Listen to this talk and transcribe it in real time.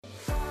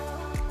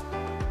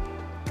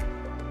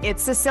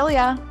It's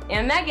Cecilia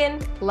and Megan.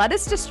 Let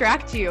us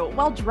distract you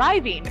while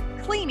driving,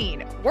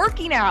 cleaning,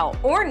 working out,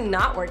 or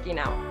not working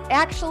out.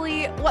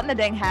 Actually, what in the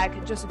dang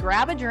heck? Just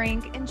grab a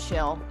drink and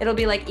chill. It'll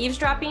be like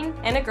eavesdropping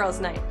and a girls'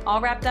 night,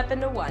 all wrapped up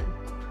into one.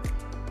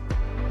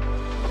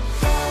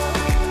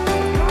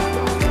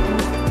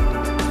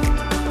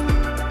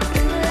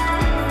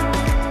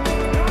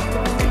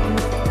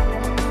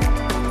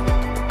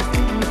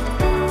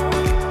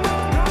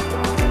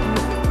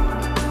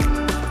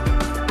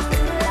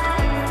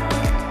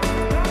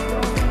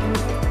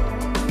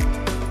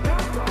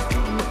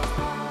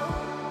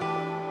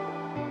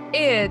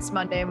 It's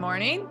Monday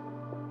morning.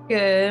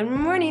 Good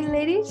morning,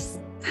 ladies.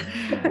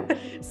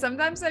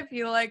 Sometimes I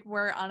feel like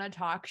we're on a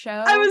talk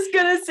show. I was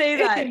gonna say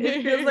that.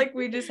 It feels like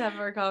we just have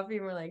our coffee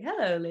and we're like,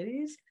 hello,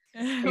 ladies.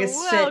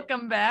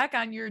 Welcome back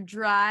on your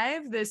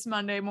drive this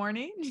Monday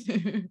morning.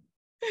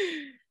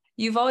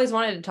 You've always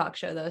wanted a talk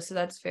show, though, so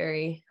that's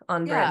very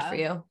on brand for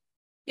you.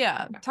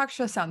 Yeah, talk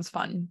show sounds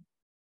fun.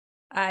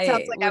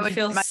 Sounds like I would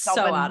feel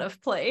so out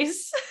of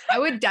place. I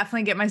would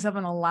definitely get myself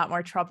in a lot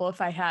more trouble if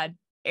I had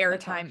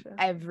airtime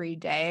every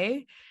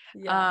day.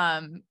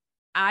 Yeah.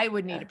 I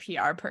would need a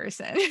PR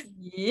person.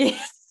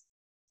 Yes.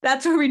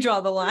 That's where we draw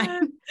the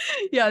line.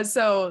 Yeah.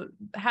 So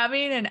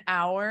having an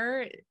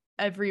hour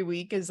every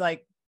week is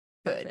like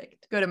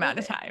good amount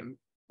of time.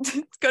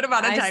 Good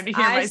amount of time to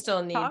hear I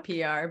still need talk.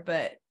 PR,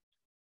 but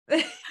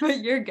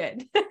you're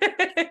good.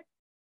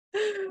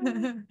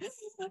 And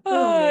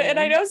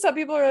I know some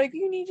people are like,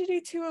 you need to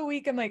do 2 a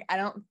week. I'm like,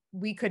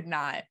 we could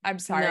not. I'm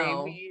sorry.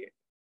 No.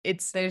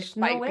 There's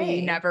no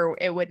way.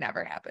 It would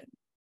never happen.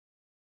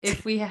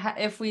 If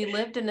we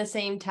lived in the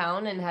same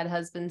town and had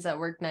husbands that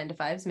worked 9 to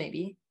 5s,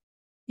 maybe.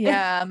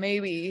 Yeah,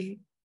 maybe.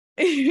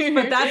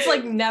 But that's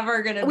like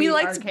never gonna be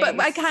our case. But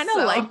I kind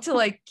of like to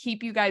like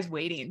keep you guys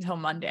waiting until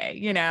Monday,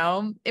 you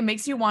know? It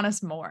makes you want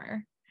us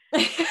more.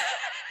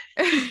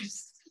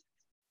 It's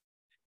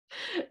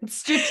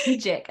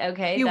strategic,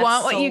 okay? You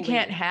want what you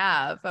can't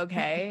have,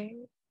 okay?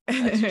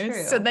 That's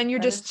true. So then you're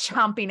just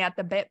chomping at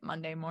the bit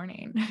Monday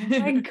morning. Oh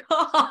my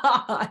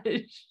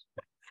gosh.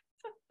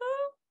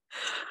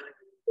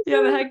 You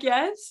have a heck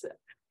yes?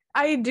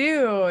 I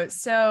do.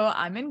 So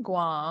I'm in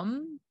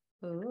Guam.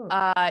 Ooh.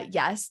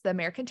 Yes, the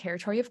American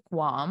territory of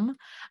Guam.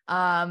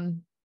 I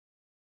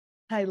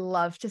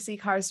love to see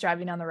cars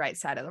driving on the right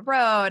side of the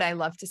road. I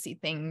love to see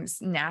things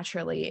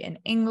naturally in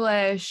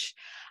English.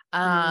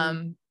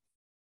 Yeah,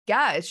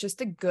 it's just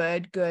a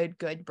good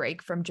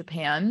break from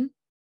Japan.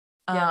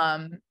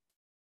 Yeah.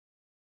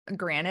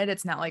 Granted,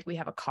 it's not like we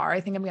have a car. I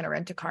think I'm going to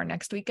rent a car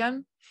next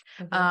weekend.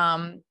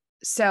 Okay.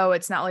 So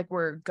it's not like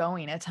we're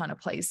going a ton of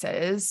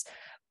places,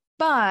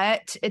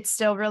 but it's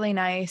still really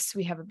nice.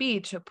 We have a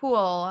beach, a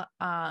pool,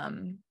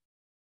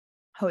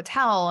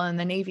 hotel, and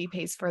the Navy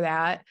pays for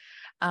that.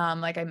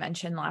 Like I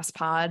mentioned last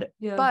pod,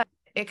 yeah. But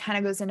it kind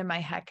of goes into my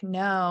heck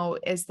no,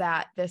 is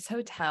that this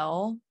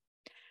hotel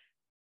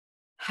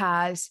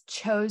has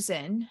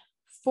chosen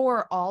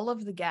for all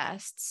of the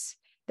guests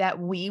that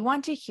we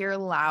want to hear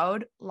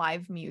loud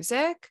live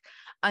music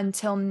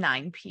until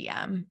 9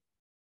 p.m.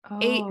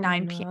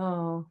 9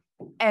 p.m.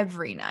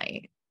 every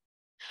night.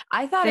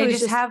 I thought they it was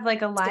just have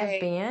like a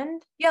live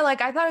band. Yeah,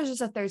 like I thought it was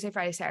just a Thursday,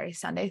 Friday, Saturday,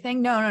 Sunday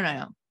thing.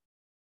 No.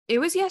 It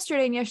was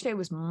yesterday, and yesterday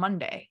was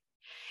Monday.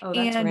 Oh,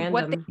 that's and random.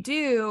 What they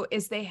do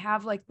is they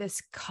have like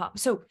this cup.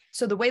 So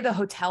the way the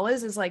hotel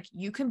is like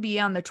you can be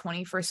on the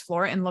 21st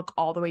floor and look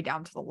all the way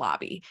down to the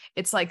lobby.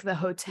 It's like the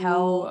hotel.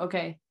 Ooh,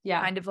 okay.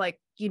 Yeah. Kind of like,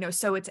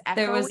 so it's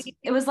echoey.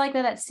 It was like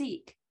that at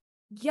Seek.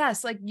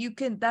 Yes. Like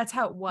that's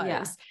how it was.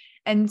 Yeah.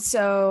 And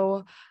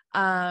so,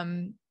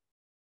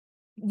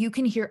 you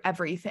can hear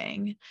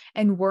everything,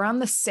 and we're on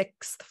the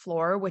 6th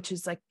floor, which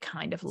is like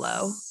kind of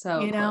low.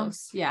 So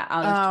close. Yeah.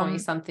 Out of 20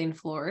 something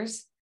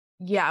floors.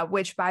 Yeah,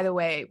 which by the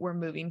way, we're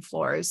moving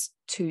floors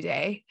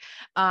today.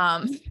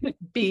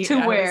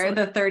 To where?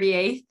 The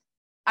 38th?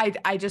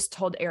 I just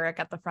told Eric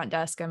at the front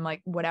desk, I'm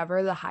like,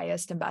 whatever the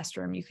highest and best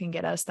room you can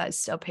get us that's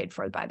still paid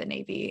for by the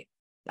Navy,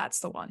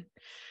 that's the one.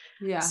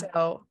 Yeah.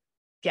 So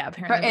yeah,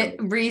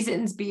 apparently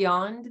reasons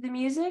beyond the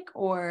music,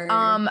 or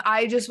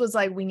I just was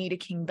like, we need a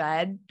king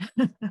bed.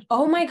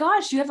 Oh my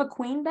gosh, you have a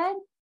queen bed?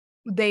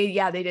 They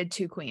did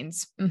 2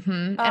 queens. Mm-hmm.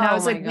 And I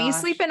was like, we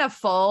sleep in a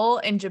full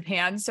in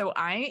Japan. So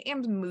I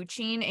am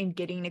mooching and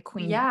getting a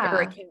queen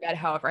or a king bed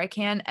however I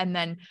can. And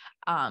then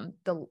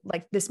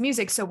this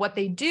music. So what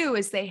they do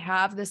is they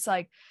have this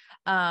like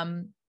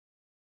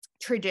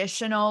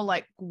traditional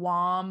like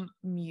Guam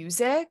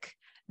music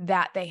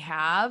that they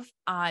have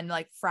on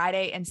like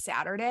Friday and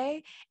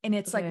Saturday. And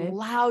it's like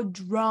loud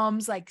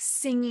drums, like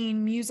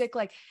singing music,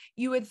 like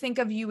you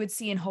would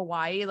see in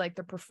Hawaii, like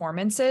the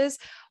performances.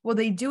 Well,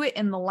 they do it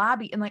in the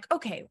lobby and like,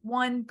 okay,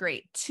 1,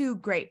 great, 2,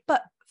 great,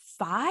 but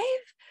 5,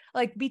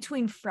 like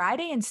between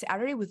Friday and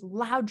Saturday with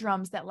loud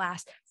drums that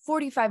last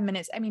 45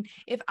 minutes. I mean,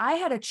 if I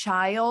had a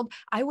child,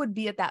 I would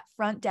be at that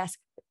front desk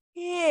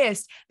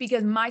pissed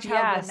because my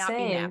child would not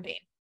be napping.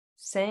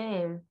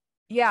 Same.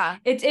 Yeah.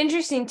 It's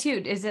interesting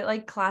too. Is it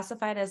like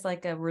classified as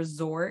like a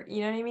resort?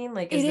 You know what I mean?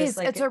 Like, is this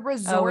like it's a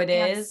resort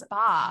and is?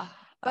 spa.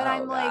 But Oh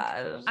I'm like,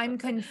 gosh. I'm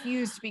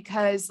confused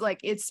because like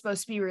it's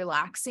supposed to be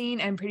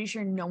relaxing. I'm pretty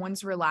sure no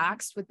one's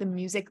relaxed with the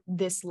music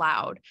this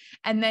loud.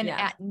 And then Yeah.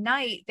 at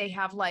night they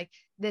have like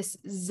this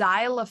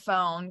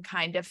xylophone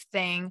kind of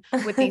thing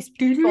with these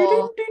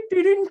people.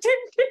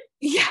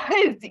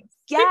 Yes,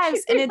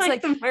 yes. And it's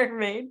like the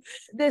mermaid.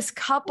 this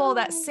couple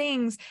that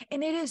sings,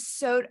 and it is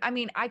so, I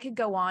mean, I could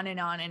go on and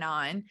on and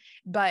on,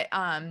 but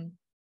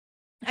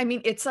I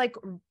mean, it's like,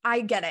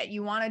 I get it.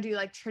 You want to do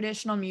like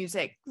traditional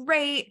music,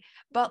 great,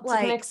 but It's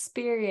like an like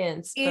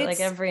experience, but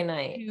like every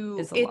night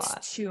is a it's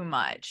lot. too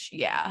much.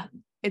 Yeah.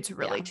 It's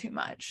really Yeah. too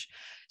much.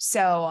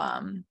 So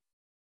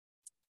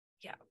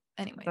yeah.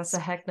 That's Anyways, a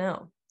heck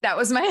no. that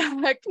was my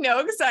heck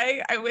no, because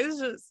I was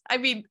just, I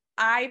mean,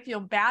 I feel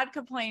bad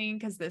complaining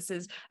because this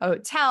is a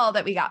hotel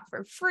that we got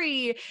for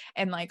free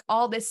and like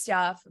all this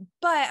stuff.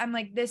 But I'm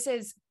like, this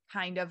is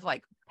kind of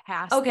like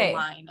past the Okay.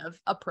 line of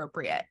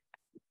appropriate.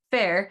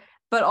 Fair.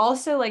 But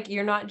also, like,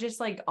 you're not just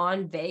like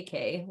on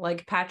vacay.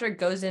 Like, Patrick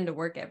goes into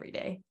work every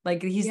day.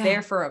 Like, he's Yeah.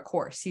 there for a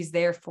course. He's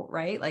there for,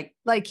 right? Like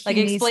he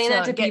needs explain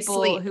that to get people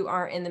sleep. who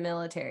aren't in the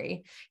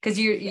military. Because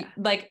you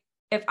like,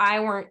 if I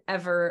weren't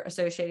ever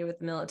associated with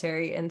the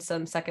military in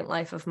some second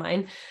life of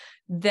mine,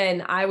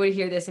 then I would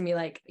hear this and be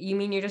like, you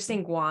mean you're just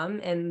in Guam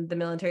and the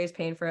military is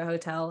paying for a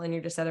hotel and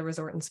you're just at a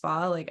resort and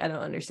spa? Like, I don't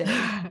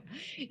understand.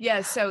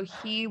 Yeah. So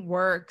he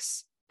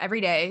works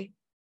every day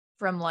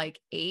from like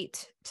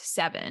 8 to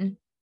 7.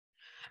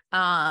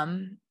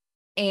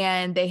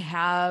 And they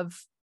have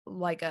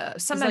like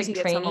sometimes he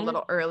gets home a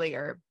little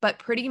earlier, but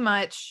pretty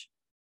much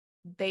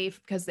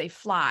because they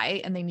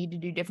fly and they need to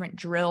do different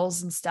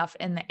drills and stuff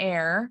in the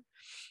air,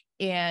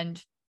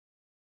 and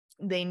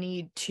they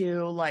need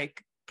to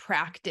like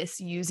practice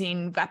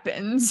using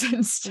weapons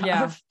and stuff.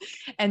 Yeah.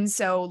 And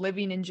so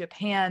living in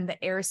Japan, the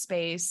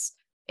airspace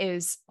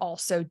is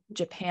also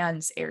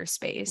Japan's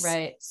airspace.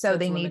 Right. So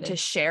they need to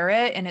share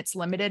it, and it's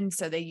limited. And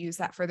so they use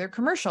that for their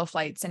commercial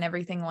flights and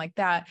everything like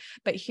that.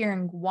 But here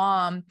in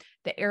Guam,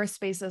 the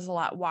airspace is a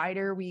lot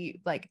wider. We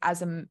like,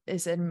 as an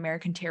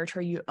American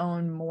territory, you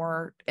own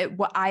more.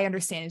 What I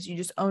understand is you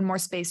just own more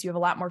space. You have a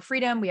lot more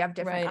freedom. We have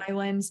different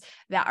islands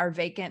that are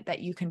vacant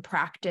that you can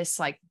practice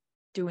like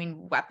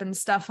doing weapon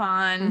stuff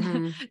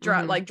on,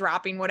 like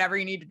dropping whatever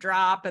you need to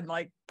drop and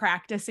like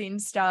practicing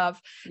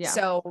stuff. Yeah.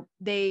 So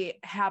they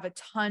have a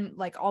ton,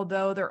 like,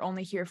 although they're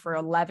only here for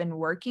 11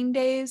 working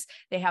days,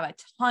 they have a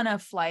ton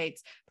of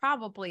flights,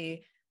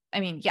 probably, I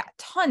mean, yeah,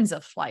 tons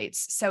of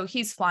flights. So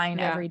he's flying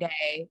every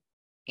day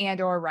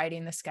and or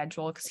writing the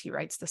schedule, because he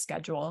writes the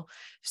schedule.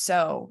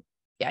 So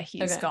yeah,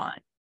 he's gone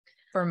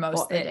for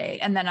most of the day.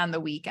 And then on the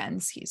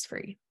weekends, he's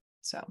free.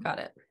 So got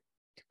it.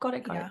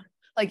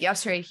 Like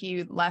yesterday,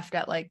 he left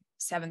at like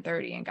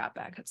 7:30 and got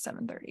back at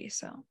 7:30.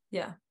 So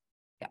yeah.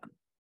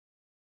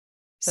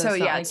 So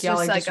yeah, it's y'all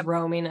like just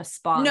roaming a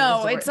spa.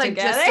 No, it's like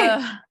together.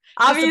 just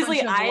obviously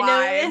just I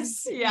know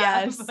this. Yeah,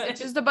 yes, it's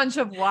just a bunch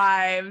of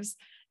wives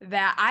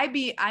that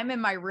I'm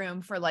in my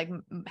room for like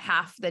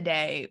half the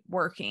day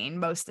working,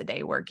 most of the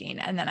day working,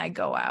 and then I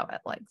go out at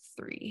like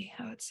 3,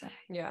 I would say.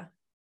 Yeah.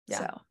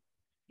 So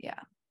yeah.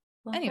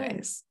 Well,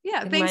 anyways,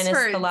 yeah. Thanks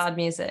for the loud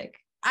music.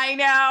 I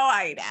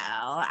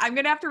know. I'm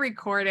gonna have to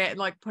record it and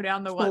like put it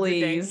on the What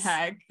the Dang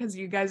Heck, because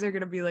you guys are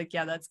gonna be like,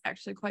 yeah, that's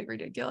actually quite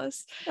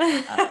ridiculous.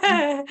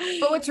 But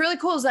what's really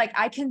cool is like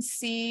I can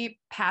see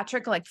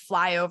Patrick like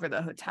fly over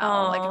the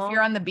hotel. Like if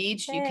you're on the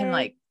beach, you can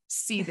like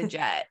see the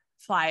jet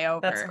fly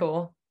over. That's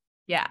cool.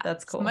 Yeah,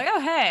 that's cool. So I'm like,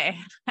 oh hey.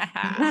 That's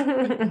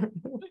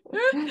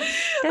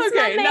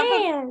okay,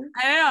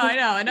 I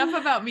know. Enough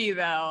about me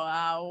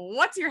though.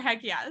 What's your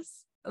heck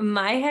yes?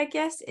 My heck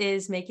yes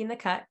is Making the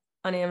Cut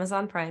on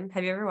Amazon Prime.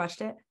 Have you ever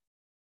watched it?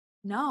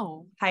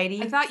 No.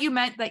 Heidi. I thought you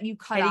meant that you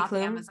cut Heidi off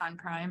Klum? Amazon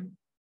Prime.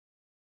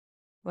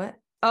 What?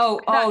 No.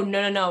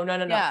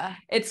 Yeah.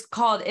 It's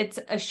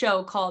a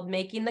show called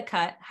Making the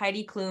Cut.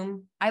 Heidi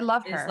Klum. I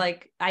love her. It's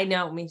like, I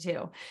know, me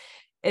too.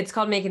 It's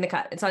called Making the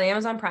Cut. It's on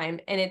Amazon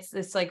Prime, and it's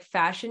this like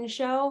fashion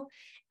show.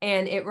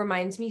 And it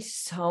reminds me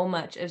so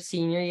much of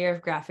senior year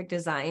of graphic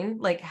design,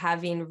 like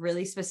having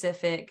really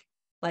specific,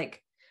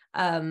 like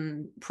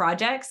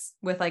projects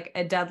with like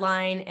a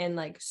deadline and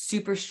like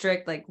super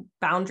strict like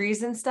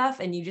boundaries and stuff,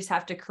 and you just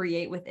have to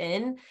create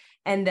within,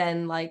 and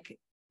then like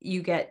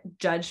you get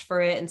judged for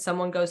it, and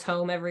someone goes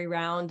home every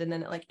round, and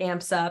then it like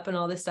amps up and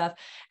all this stuff.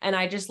 And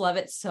I just love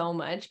it so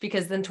much,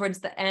 because then towards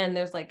the end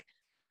there's like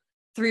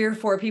 3 or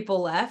 4 people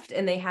left,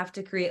 and they have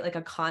to create like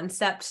a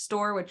concept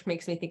store, which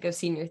makes me think of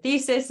senior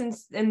thesis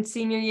and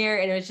senior year.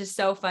 And it was just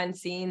so fun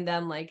seeing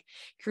them like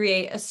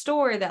create a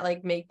store that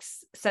like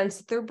makes sense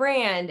with their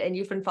brand, and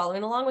you've been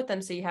following along with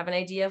them, so you have an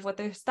idea of what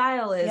their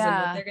style is and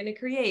what they're going to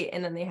create.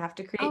 And then they have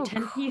to create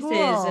 10 pieces,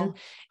 and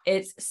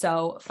it's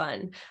so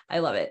fun. I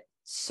love it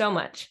so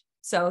much.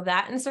 So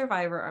that and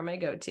Survivor are my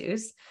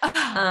go-tos.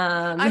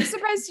 I'm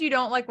surprised you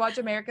don't like watch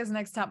America's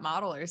Next Top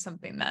Model or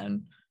something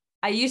then.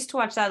 I used to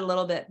watch that a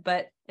little bit,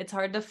 but it's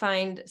hard to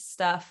find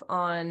stuff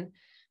on,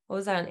 what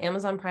was that, on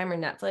Amazon Prime or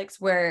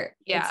Netflix, where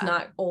it's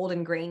not old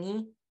and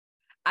grainy.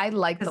 I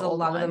like the because a old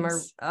lot ones. of them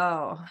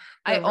are,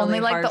 I they're only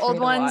really like hard the for me old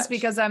to ones watch.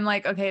 because I'm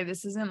like, okay,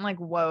 this isn't like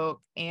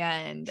woke,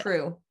 and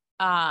True.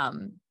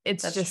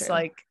 it's That's just true.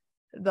 like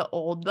the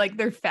old, like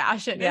their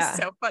fashion is Yeah.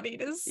 so funny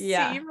to see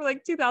Yeah. for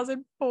like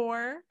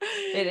 2004.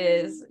 It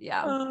is.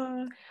 Yeah.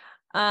 Uh,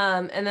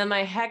 And then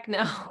my heck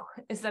no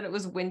is that it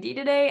was windy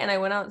today and I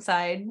went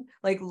outside.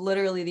 Like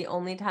literally the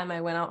only time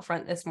I went out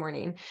front this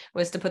morning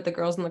was to put the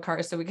girls in the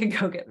car so we could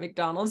go get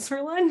McDonald's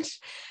for lunch.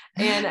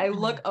 And I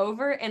look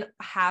over and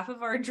half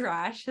of our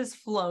trash has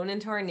flown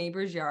into our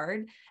neighbor's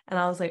yard. And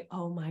I was like,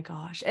 oh my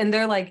gosh. And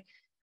they're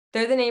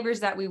the neighbors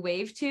that we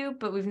wave to,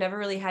 but we've never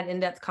really had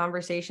in-depth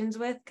conversations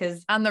with,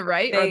 because on the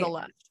right or the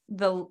left?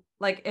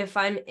 Like if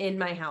I'm in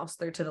my house,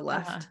 they're to the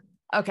left.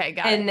 Okay,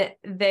 got it.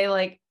 And they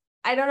like,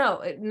 I don't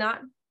know,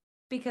 not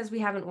because we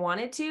haven't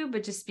wanted to,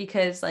 but just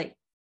because like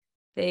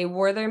they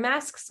wore their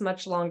masks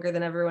much longer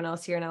than everyone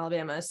else here in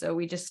Alabama. So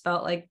we just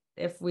felt like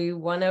if we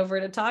went over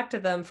to talk to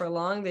them for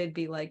long, they'd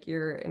be like,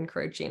 you're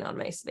encroaching on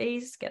my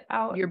space, get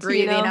out. You're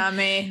breathing on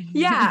me.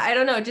 Yeah, I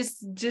don't know.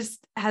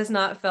 Just has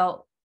not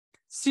felt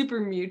super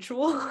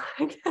mutual,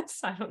 I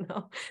guess. I don't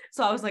know.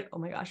 So I was like, oh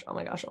my gosh,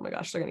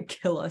 they're gonna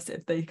kill us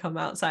if they come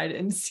outside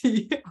and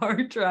see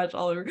our trash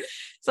all over.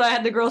 So I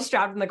had the girls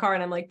strapped in the car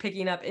and I'm like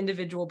picking up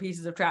individual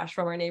pieces of trash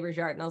from our neighbor's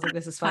yard, and I was like,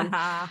 this is fun.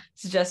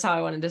 It's just how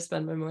I wanted to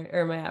spend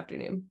my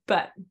afternoon.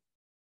 But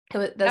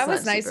that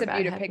was nice of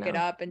you to pick it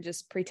up and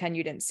just pretend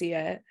you didn't see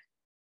it.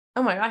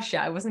 Oh my gosh,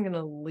 yeah, I wasn't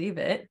gonna leave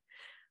it.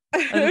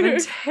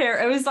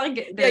 It was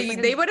like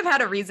they would have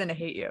had a reason to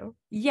hate you.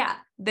 Yeah,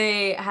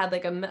 they had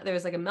like there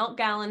was like a milk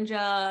gallon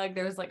jug,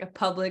 there was like a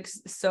Publix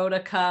soda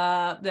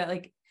cup, that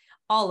like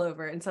all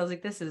over. And so I was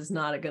like, this is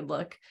not a good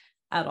look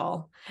at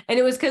all. And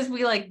it was because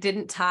we like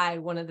didn't tie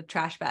one of the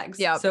trash bags.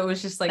 Yeah, so it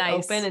was just like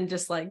open and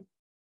just like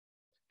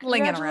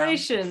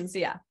congratulations.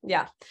 Yeah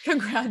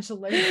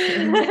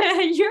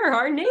Congratulations. You're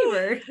our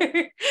neighbor.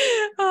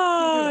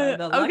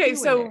 Okay,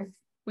 so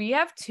we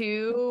have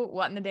 2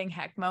 what in the dang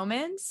heck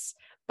moments.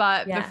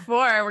 But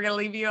before we're gonna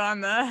leave you on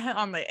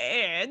the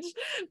edge,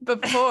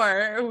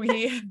 before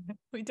we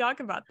talk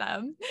about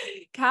them,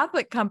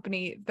 Catholic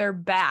Company, they're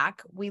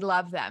back. We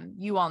love them.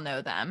 You all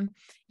know them.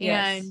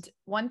 Yes. And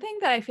one thing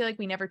that I feel like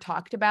we never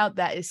talked about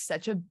that is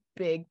such a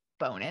big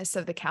bonus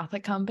of the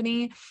Catholic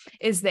Company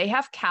is they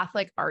have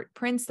Catholic art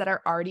prints that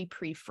are already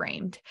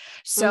pre-framed.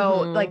 So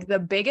like the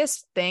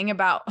biggest thing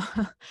about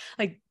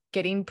like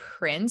getting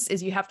prints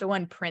is you have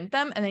to print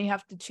them, and then you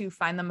have to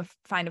find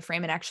a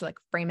frame and actually like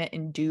frame it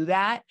and do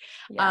that.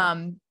 Yeah.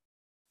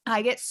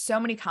 I get so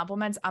many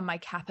compliments on my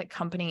Catholic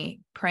Company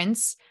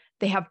prints.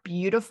 They have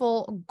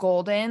beautiful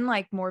golden,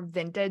 like more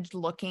vintage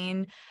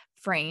looking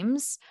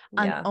frames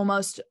on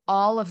almost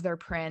all of their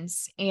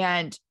prints.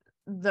 And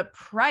the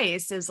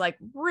price is like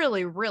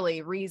really,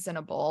 really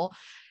reasonable,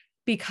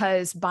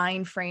 because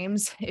buying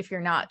frames, if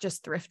you're not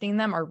just thrifting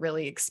them, are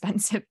really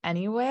expensive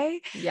anyway.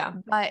 Yeah.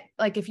 But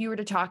like if you were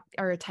to talk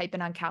or type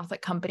in on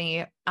Catholic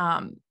Company,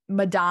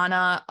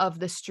 Madonna of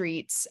the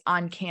Streets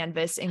on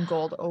canvas in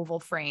gold oval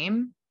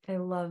frame. I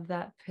love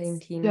that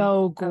painting.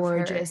 So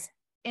gorgeous.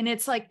 And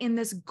it's like in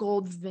this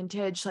gold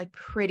vintage, like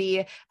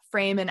pretty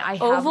frame. And I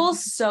have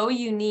oval's so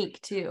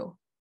unique too.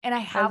 And I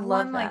have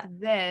one like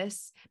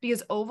this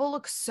because oval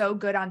looks so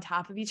good on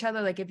top of each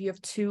other. Like if you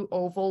have 2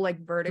 oval, like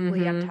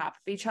vertically on top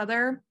of each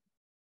other.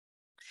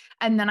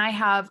 And then I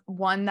have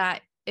one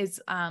that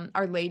is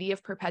Our Lady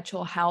of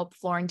Perpetual Help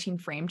Florentine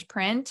framed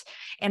print.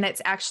 And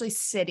it's actually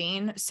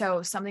sitting.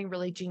 So something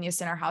really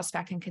genius in our house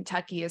back in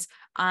Kentucky is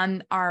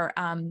on our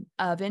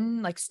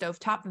oven, like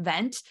stovetop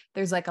vent,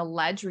 there's like a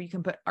ledge where you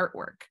can put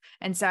artwork.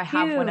 And so I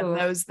have one of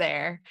those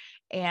there.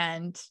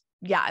 And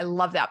yeah, I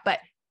love that. But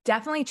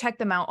definitely check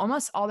them out.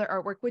 Almost all their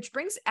artwork, which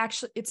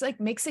it's like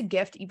makes a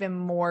gift even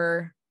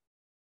more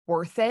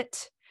worth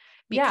it,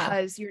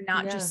 because you're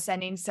not just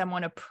sending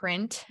someone a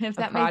print, if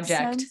that makes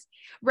sense.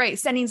 Right.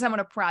 Sending someone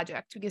a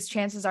project, because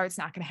chances are it's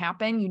not going to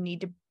happen. You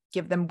need to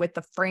give them with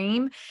the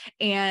frame,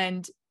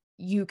 and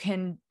you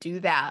can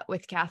do that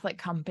with Catholic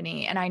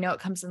Company. And I know it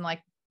comes in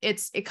like,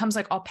 it comes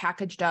like all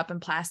packaged up in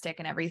plastic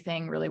and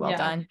everything, really well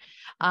done.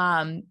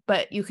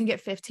 But you can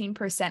get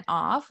 15%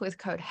 off with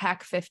code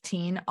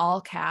HECK15, all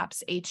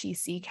caps, HECK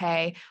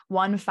 15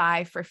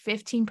 for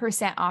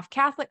 15% off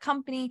Catholic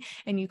Company.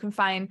 And you can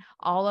find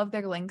all of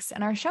their links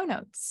in our show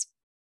notes.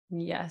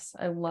 Yes,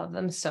 I love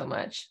them so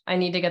much. I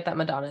need to get that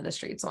Madonna of the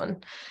Streets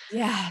one.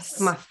 Yes.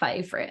 It's my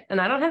favorite. And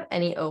I don't have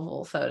any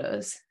oval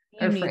photos.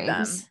 You need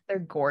them. They're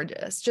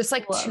gorgeous. Just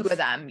like 2 of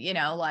them,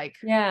 like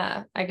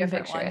I can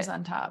picture ones it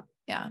on top.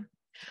 Yeah.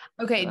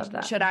 Okay.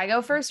 Should I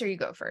go first or you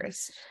go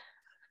first?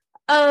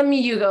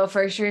 You go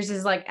first. Yours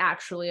is like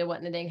actually a what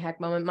in the dang heck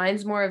moment.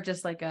 Mine's more of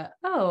just like a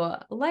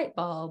light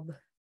bulb.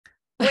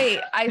 Wait,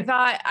 I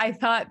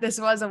thought this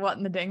was a what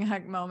in the dang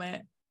heck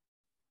moment.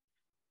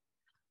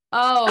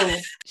 Oh,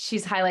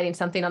 she's highlighting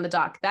something on the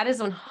doc. That is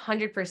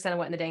 100% a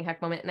what in the dang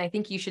heck moment. And I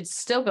think you should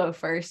still go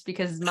first,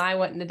 because my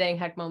what in the dang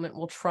heck moment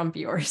will trump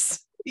yours.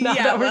 Now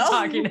that we're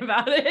talking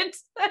about it.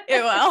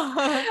 It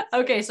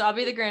will. Okay, so I'll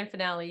be the grand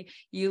finale.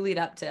 You lead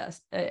up to us.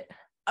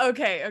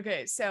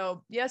 Okay.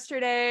 So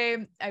yesterday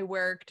I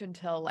worked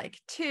until like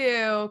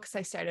 2 because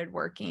I started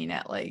working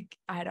at like,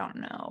 I don't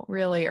know,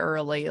 really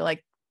early.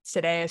 Like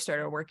today I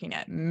started working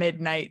at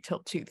midnight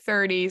till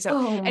 2:30. So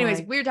Oh anyways,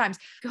 my weird times.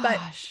 But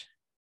gosh.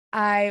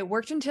 I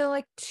worked until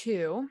like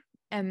 2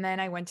 and then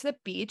I went to the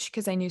beach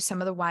because I knew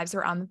some of the wives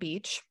were on the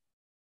beach.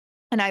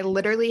 And I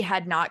literally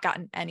had not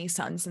gotten any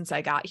sun since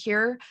I got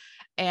here.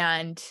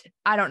 And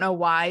I don't know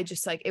why,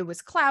 just like it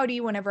was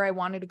cloudy whenever I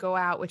wanted to go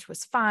out, which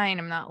was fine.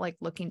 I'm not like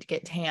looking to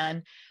get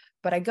tan,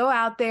 but I go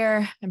out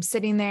there, I'm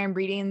sitting there and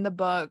reading the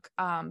book,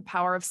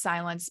 Power of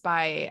Silence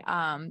by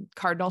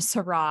Cardinal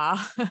Sarah.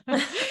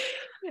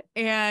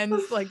 And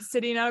like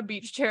sitting on a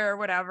beach chair or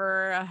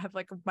whatever. I have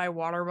like my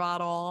water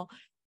bottle.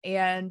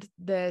 And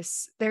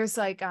there's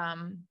like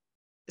Guam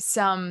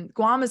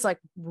is like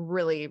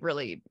really,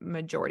 really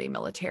majority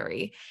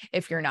military.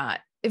 If you're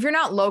not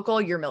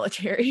local, you're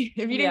military.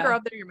 If you didn't grow Yeah.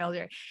 up there, you're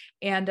military.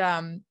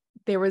 And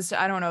there was,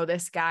 I don't know,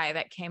 this guy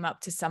that came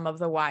up to some of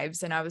the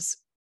wives and I was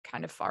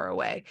kind of far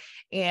away.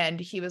 And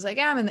he was like,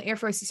 yeah, I'm in the Air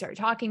Force. He started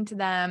talking to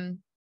them.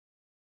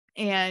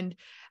 And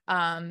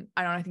I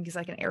don't know, I think he's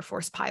like an Air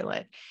Force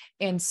pilot.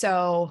 And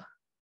so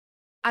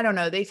I don't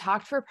know, they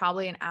talked for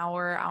probably an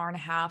hour, hour and a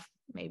half,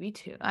 maybe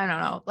 2. I don't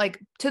know, like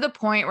to the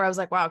point where I was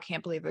like, wow, I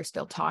can't believe they're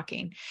still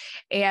talking.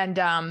 And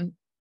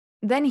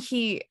then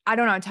I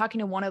don't know, talking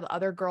to one of the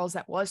other girls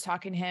that was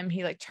talking to him,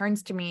 he like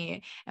turns to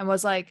me and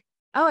was like,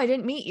 oh, I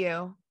didn't meet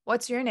you.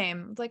 What's your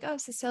name? I was like, oh,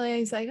 Cecilia.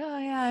 He's like, oh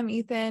yeah, I'm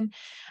Ethan.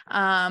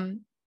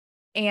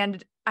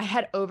 And I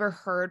had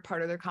overheard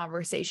part of their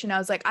conversation. I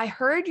was like, I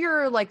heard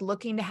you're like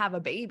looking to have a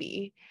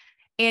baby.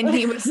 And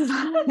he was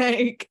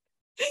like,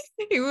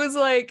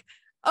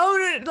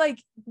 oh,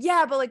 like,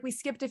 yeah, but like we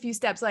skipped a few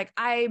steps. Like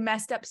I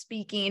messed up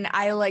speaking.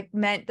 I like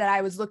meant that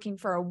I was looking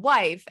for a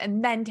wife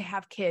and then to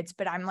have kids,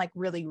 but I'm like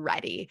really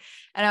ready.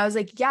 And I was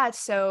like, yeah, it's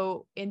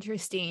so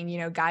interesting. You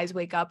know, guys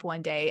wake up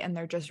one day and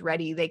they're just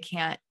ready. They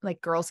can't,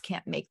 like, girls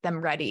can't make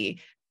them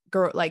ready.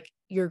 Like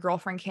your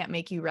girlfriend can't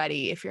make you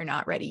ready. If you're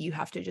not ready, you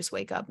have to just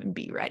wake up and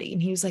be ready.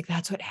 And he was like,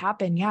 that's what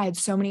happened. Yeah. I had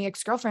so many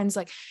ex-girlfriends,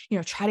 like, you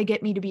know, try to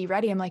get me to be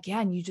ready. I'm like,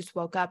 yeah. And you just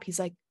woke up. He's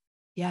like,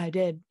 yeah, I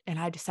did. And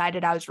I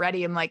decided I was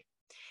ready. I'm like,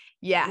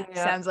 yeah, Yep.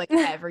 sounds like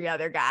every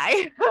other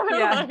guy.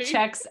 Yeah, Like,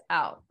 checks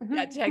out.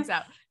 yeah, checks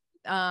out.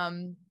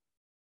 And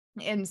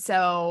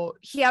so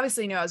he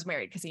obviously knew I was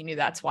married because he knew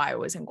that's why I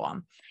was in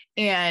Guam.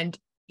 And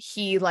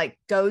he like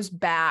goes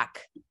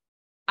back,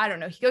 I don't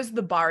know, he goes to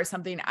the bar or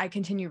something. I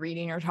continue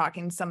reading or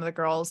talking to some of the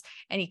girls,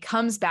 and he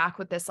comes back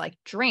with this like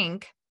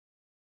drink.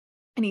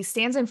 And he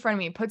stands in front of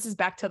me, puts his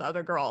back to the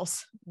other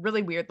girls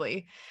really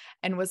weirdly,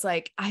 and was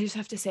like, I just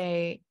have to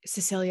say,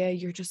 Cecilia,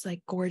 you're just like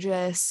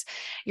gorgeous.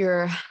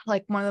 You're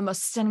like one of the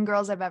most stunning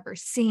girls I've ever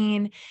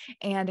seen.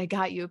 And I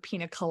got you a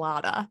pina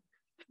colada.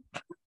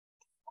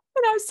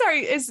 And I'm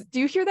sorry,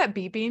 do you hear that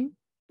beeping?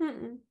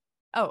 Mm-mm.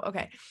 Oh,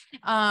 okay.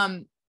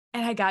 And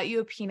I got you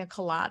a pina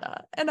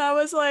colada. And I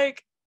was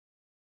like,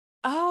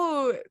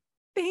 oh,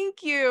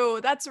 thank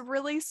you. That's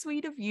really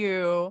sweet of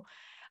you.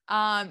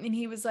 And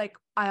he was like,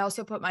 I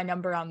also put my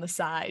number on the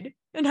side.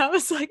 And I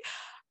was like,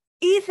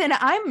 Ethan,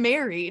 I'm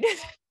married.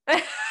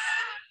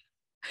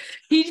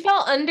 He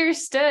felt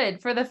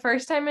understood for the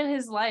first time in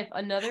his life.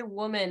 Another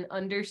woman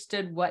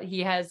understood what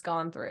he has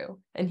gone through.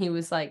 And he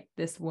was like,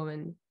 this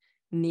woman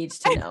needs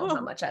to know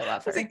how much I love I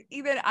was her. like,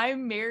 Ethan,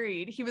 I'm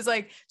married. He was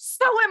like,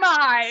 so am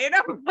I. And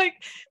I'm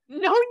like,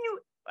 no,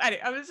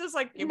 I was just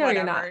like, No,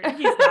 you're whatever. not.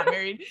 He's not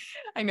married.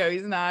 I know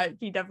he's not.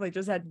 He definitely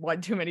just had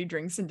one too many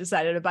drinks and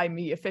decided to buy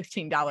me a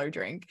 $15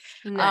 drink.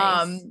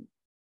 Nice.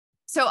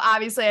 So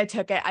obviously I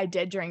took it. I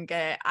did drink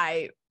it.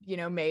 I, you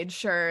know, made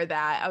sure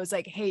that I was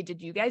like, hey,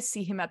 did you guys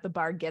see him at the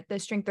bar get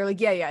this drink? They're like,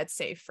 yeah, it's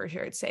safe for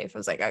sure. It's safe. I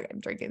was like, okay, I'm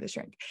drinking this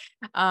drink.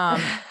 It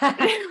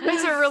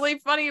was a really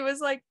funny. It was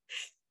like,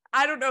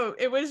 I don't know.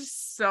 It was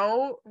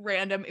so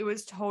random. It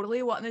was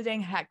totally what in the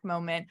dang heck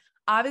moment.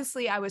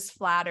 Obviously I was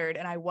flattered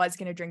and I was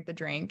going to drink the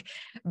drink,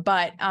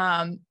 but,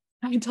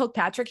 I told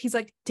Patrick, he's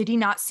like, did he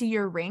not see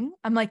your ring?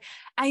 I'm like,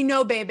 I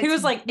know, babe. He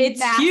was like, it's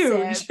massive.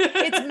 huge.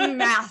 It's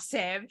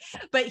massive.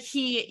 But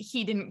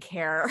he didn't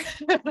care.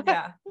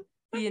 Yeah.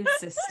 He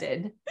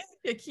insisted.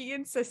 Like, he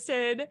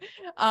insisted.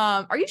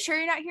 Are you sure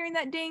you're not hearing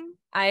that ding?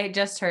 I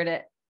just heard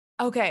it.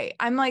 Okay.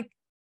 I'm like,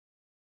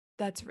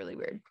 that's really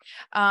weird.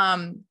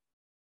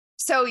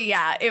 So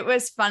yeah, it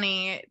was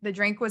funny. The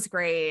drink was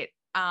great.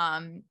 Yeah,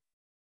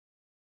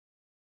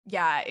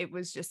 it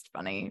was just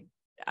funny.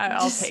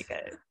 I'll take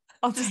it.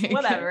 I'll take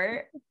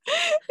whatever.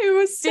 It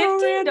was so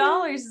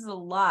 $15 is a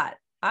lot.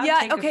 I'll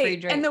take a free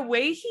drink. And the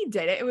way he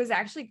did it, it was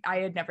actually, I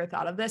had never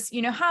thought of this.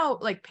 You know how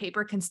like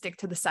paper can stick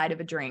to the side of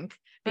a drink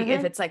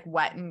if it's like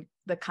wet and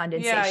the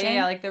condensation?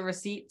 Yeah, like the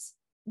receipts.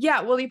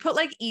 Yeah, well, he put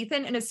like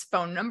Ethan and his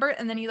phone number,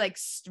 and then he like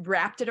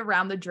wrapped it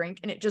around the drink,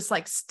 and it just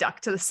like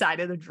stuck to the side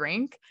of the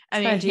drink.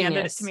 And he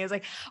handed it to me. I was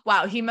like,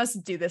 wow, he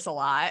must do this a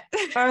lot.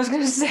 I was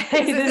going to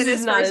say, this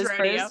is not his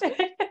rodeo.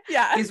 First.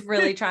 Yeah. He's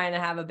really trying to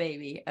have a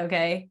baby.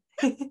 Okay.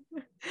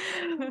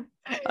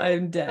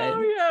 I'm dead.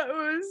 Oh yeah, it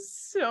was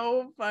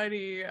so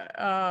funny.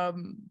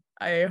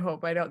 I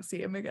hope I don't see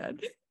him again.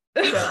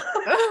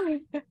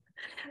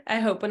 I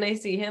hope when I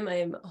see him,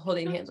 I'm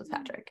holding hands with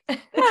Patrick.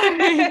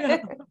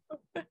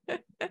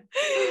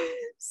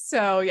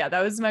 So yeah,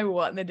 that was my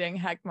what in the dang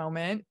heck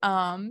moment.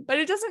 But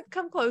it doesn't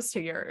come close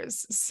to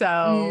yours.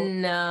 So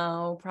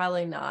no,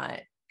 probably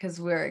not, because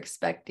we're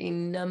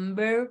expecting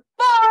number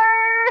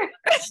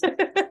 4,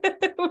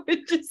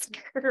 which is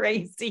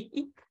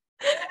crazy.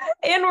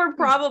 And we're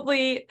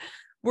probably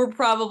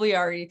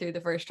already through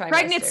the first trimester.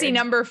 Pregnancy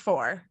number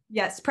 4.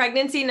 Yes,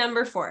 pregnancy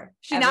number 4.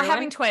 She's not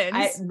having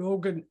twins. No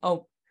good.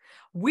 Oh,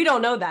 we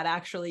don't know that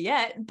actually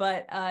yet,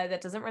 but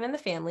that doesn't run in the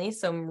family.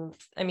 So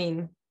I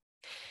mean,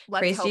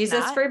 praise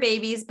Jesus for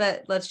babies,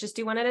 but let's just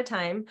do one at a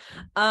time.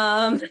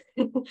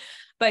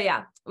 But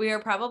yeah, we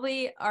are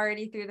probably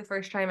already through the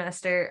first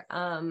trimester.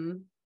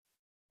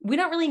 We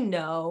don't really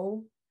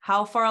know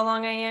how far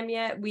along I am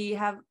yet. We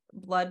have a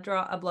blood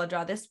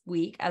draw this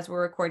week as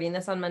we're recording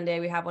this on Monday.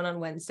 We have one on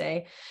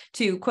Wednesday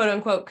to quote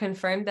unquote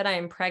confirm that I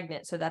am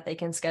pregnant so that they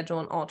can schedule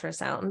an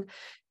ultrasound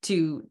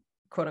to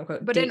quote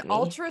unquote. But an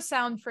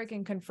ultrasound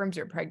freaking confirms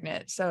you're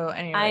pregnant. So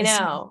anyways.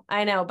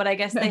 I know, but I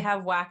guess they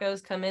have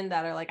wackos come in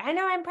that are like, I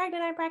know I'm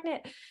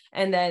pregnant.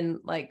 And then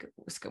like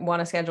want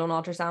to schedule an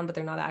ultrasound, but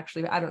they're not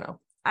actually, I don't know,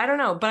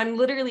 but I'm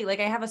literally like,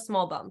 I have a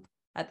small bump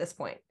at this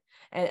point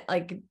and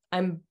like,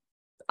 I'm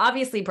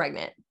obviously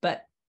pregnant,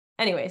 but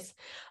anyways,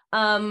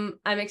 I'm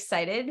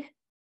excited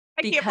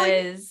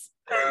because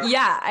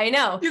yeah, I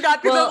know you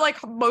got through like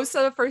most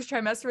of the first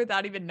trimester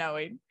without even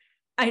knowing.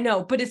 I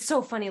know, but it's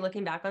so funny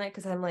looking back on it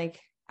because I'm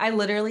like,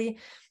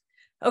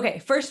 okay,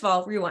 first of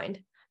all,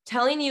 rewind.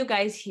 Telling you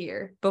guys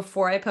here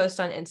before I post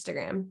on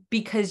Instagram,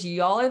 because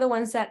y'all are the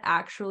ones that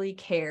actually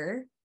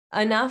care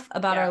enough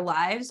about our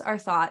lives, our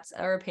thoughts,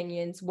 our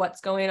opinions,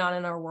 what's going on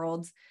in our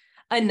worlds,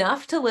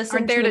 enough to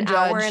listen to an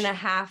hour and a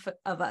half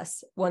of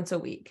us once a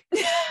week.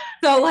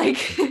 So like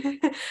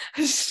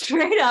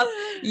straight up,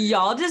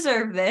 y'all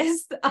deserve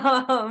this.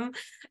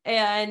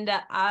 And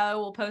I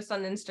will post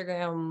on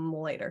Instagram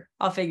later.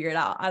 I'll figure it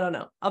out. I don't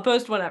know. I'll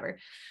post whenever.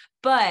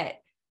 But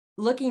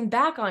looking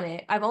back on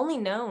it, I've only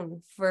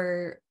known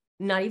for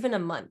not even a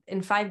month.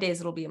 In 5 days,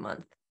 it'll be a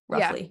month,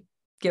 roughly,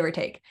 give or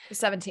take.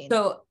 17.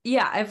 So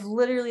yeah, I've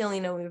literally only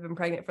known we've been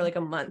pregnant for like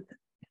a month.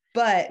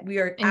 But we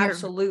are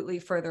absolutely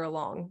further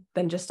along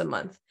than just a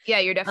month. Yeah,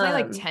 you're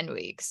definitely like 10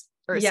 weeks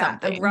or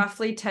something.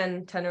 Roughly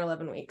 10 or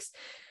 11 weeks.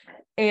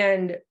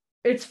 And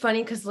it's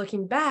funny because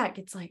looking back,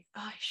 it's like,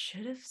 oh, I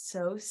should have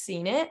so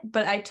seen it.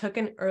 But I took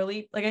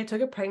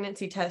a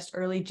pregnancy test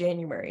early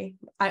January.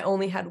 I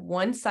only had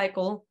one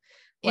cycle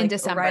in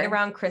December, right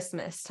around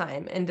Christmas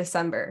time in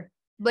December.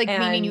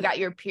 Meaning you got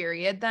your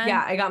period then?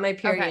 Yeah, I got my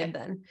period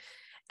then.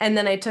 And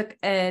then I took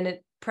a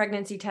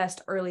pregnancy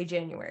test early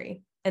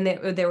January. And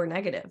they were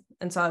negative.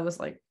 And so I was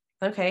like,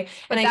 okay.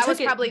 But that was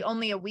probably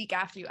only a week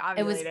after you ovulated.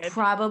 It was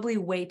probably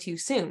way too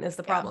soon is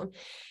the problem.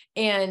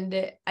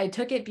 And I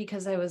took it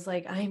because I was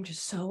like, I am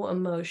just so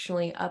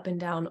emotionally up and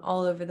down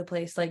all over the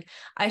place. Like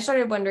I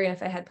started wondering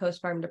if I had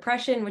postpartum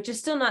depression, which is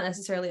still not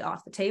necessarily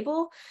off the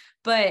table,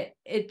 but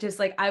it just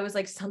like, I was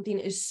like, something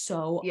is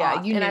so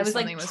off. And I was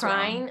like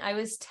I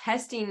was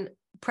testing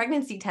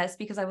pregnancy tests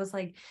because I was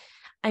like,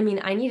 I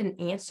mean, I need an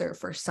answer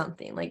for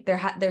something. Like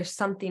there's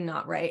something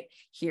not right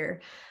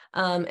here.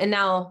 And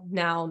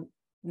now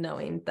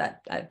knowing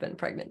that I've been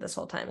pregnant this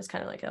whole time is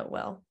kind of like, oh,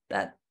 well,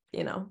 that,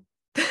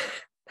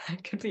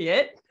 that could be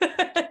it.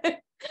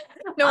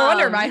 No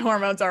wonder my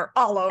hormones are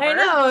all over. I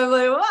know. I'm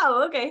like,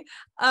 wow, okay.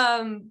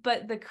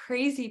 But the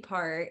crazy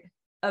part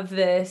of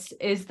this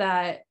is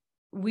that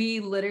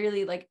we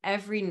literally like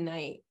every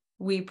night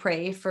we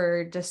pray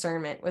for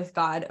discernment with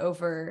God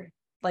over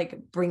like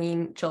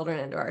bringing children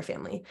into our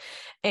family.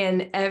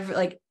 And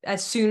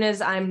as soon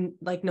as I'm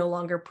like no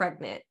longer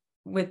pregnant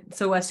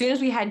so as soon as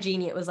we had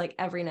Jeannie, it was like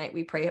every night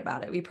we pray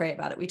about it. We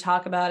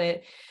talk about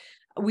it.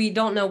 We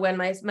don't know when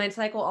my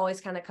cycle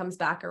always kind of comes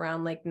back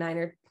around like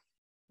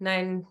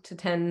 9 to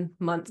 10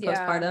 months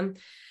postpartum.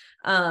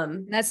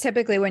 That's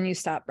typically when you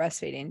stop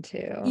breastfeeding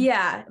too.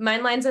 Yeah.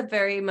 Mine lines up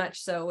very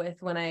much so with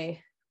when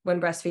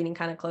breastfeeding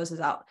kind of closes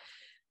out.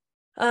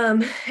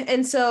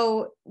 And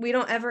so we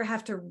don't ever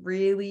have to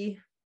really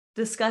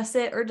discuss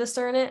it or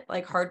discern it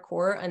like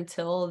hardcore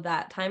until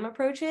that time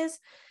approaches.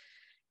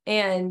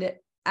 And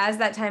as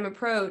that time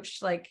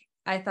approached, like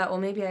I thought, well,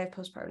 maybe I have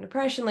postpartum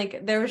depression.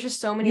 Like there was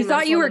just so many. You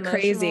thought you were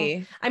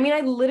crazy. I mean,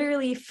 I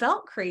literally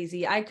felt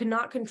crazy. I could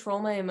not control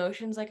my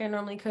emotions like I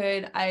normally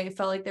could. I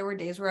felt like there were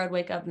days where I'd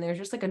wake up and there was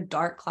just like a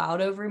dark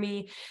cloud over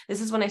me.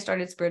 This is when I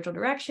started spiritual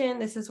direction.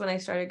 This is when I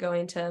started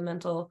going to a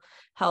mental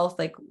health,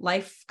 like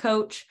life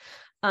coach.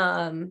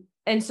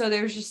 And so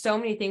there was just so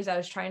many things I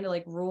was trying to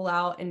like rule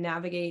out and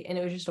navigate. And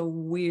it was just a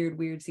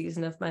weird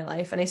season of my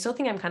life. And I still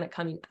think I'm kind of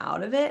coming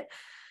out of it.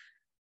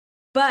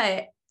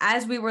 But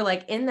as we were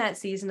like in that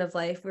season of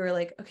life, we were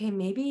like, okay,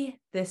 maybe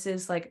this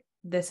is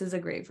a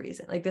grave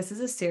reason. Like this is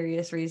a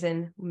serious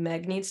reason.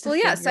 Meg needs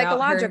to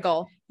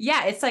psychological.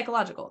 It's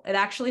psychological. It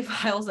actually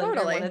files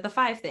under one of the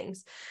 5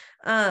 things.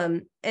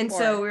 And 4,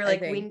 so we were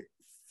like,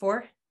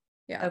 4?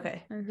 Yeah.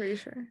 Okay. I'm pretty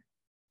sure.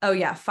 Oh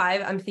yeah,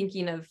 5. I'm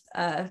thinking of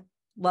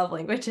love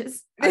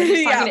languages. I was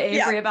just talking to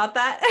Avery about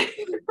that.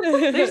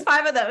 There's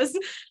 5 of those.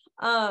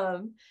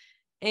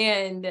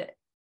 And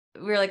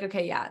we were like,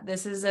 okay, yeah,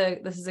 this is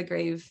a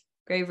grave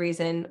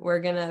reason. We're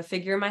gonna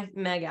figure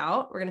Meg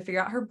out. We're gonna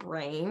figure out her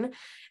brain.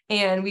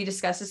 And we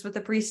discussed this with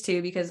the priest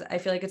too, because I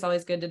feel like it's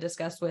always good to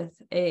discuss with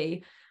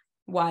a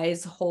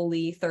wise,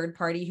 holy third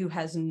party who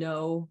has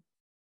nothing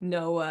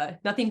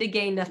to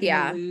gain, nothing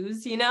to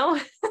lose, you know?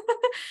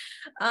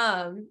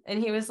 And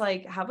he was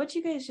like, how about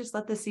you guys just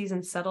let the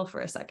season settle for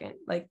a second?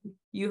 Like,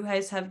 you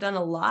guys have done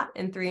a lot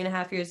in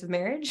 3.5 years of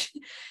marriage,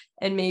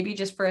 and maybe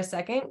just for a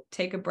second,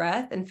 take a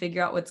breath and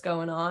figure out what's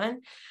going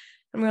on.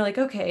 And we're like,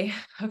 okay,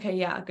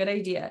 yeah, good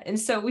idea. And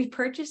so we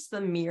purchased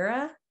the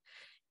Mira,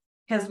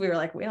 because we were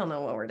like, we don't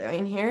know what we're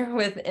doing here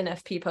with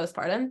NFP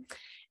postpartum.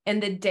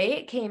 And the day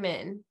it came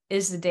in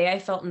is the day I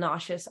felt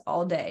nauseous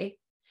all day.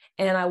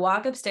 And I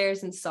walk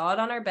upstairs and saw it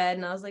on our bed,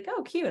 and I was like,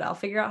 oh, cute. I'll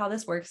figure out how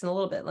this works in a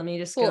little bit. Let me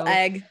just go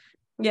egg.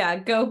 Yeah,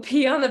 go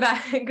pee on the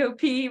back, go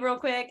pee real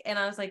quick. And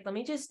I was like, let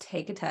me just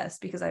take a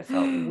test, because I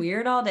felt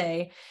weird all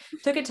day.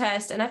 Took a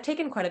test, and I've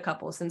taken quite a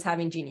couple since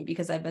having Jeannie,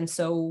 because I've been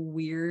so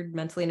weird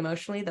mentally and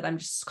emotionally that I'm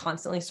just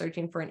constantly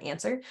searching for an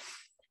answer.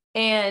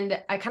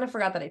 And I kind of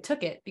forgot that I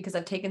took it because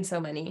I've taken so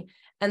many.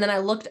 And then I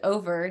looked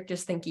over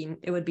just thinking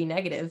it would be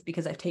negative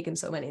because I've taken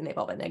so many and they've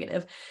all been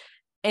negative.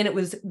 And it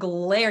was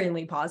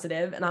glaringly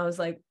positive. And I was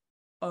like,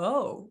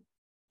 oh,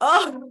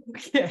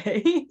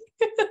 okay.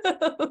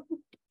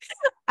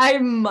 I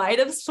might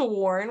have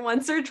sworn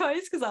once or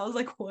twice, because I was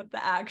like, what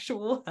the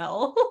actual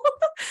hell?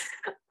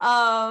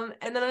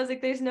 And then I was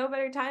like, there's no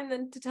better time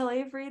than to tell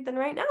Avery than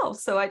right now.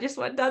 So I just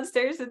went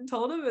downstairs and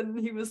told him, and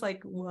he was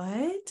like,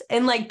 what?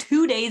 And like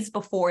 2 days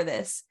before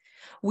this,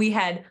 we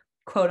had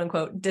quote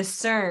unquote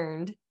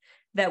discerned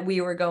that we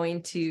were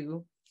going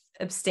to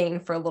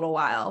abstain for a little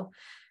while.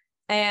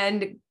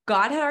 And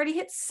God had already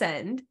hit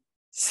send.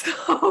 So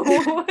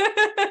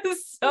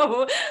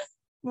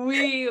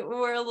we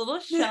were a little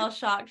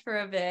shell-shocked for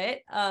a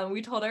bit.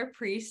 We told our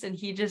priest, and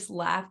he just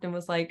laughed and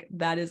was like,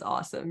 that is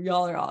awesome.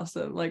 Y'all are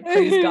awesome. Like,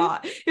 praise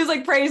God. He was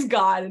like, praise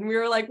God. And we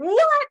were like, what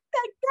the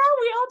hell?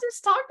 We all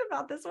just talked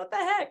about this. What the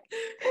heck?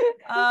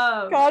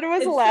 God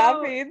was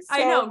laughing. So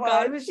I know. much.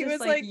 God was he just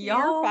was like,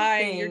 you're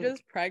fine. You're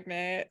just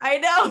pregnant. I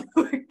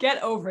know.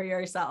 Get over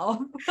yourself.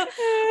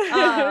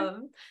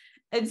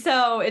 And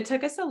so it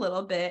took us a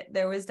little bit.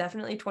 There was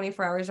definitely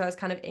 24 hours where I was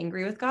kind of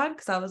angry with God,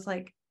 because I was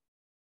like,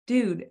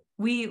 dude,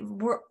 we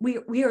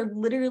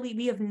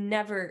have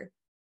never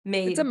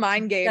made it's a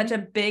mind game, such a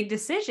big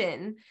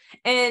decision.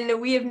 And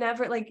we have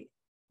never, like,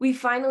 we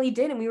finally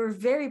did. And we were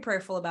very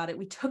prayerful about it.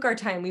 We took our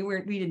time.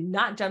 We did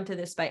not jump to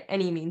this by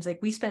any means. Like,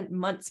 we spent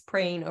months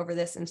praying over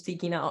this and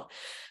seeking out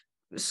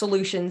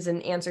solutions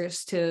and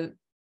answers to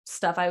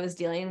stuff I was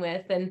dealing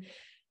with.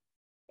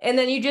 And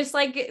then you just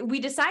like, we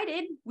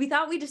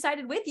thought we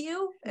decided with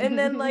you. And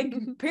then like,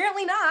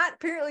 apparently not.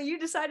 Apparently you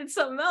decided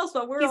something else,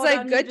 but we're all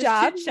like, good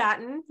job.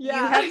 Chatting. Yeah.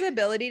 You have the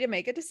ability to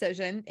make a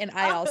decision. And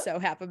I also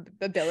have the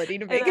ability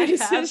to make a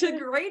decision. I have the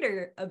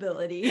greater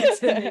ability to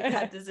make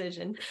that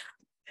decision.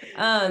 So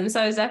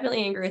I was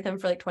definitely angry with him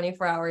for like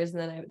 24 hours. And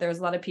then there was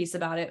a lot of peace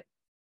about it.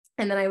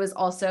 And then I was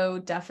also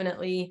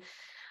definitely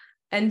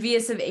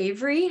envious of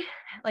Avery.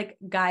 Like,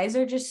 guys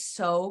are just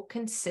so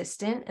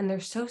consistent and they're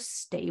so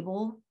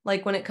stable,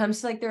 like when it comes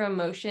to like their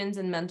emotions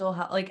and mental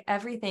health, like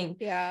everything.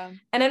 Yeah.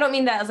 And I don't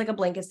mean that as like a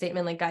blanket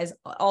statement, like guys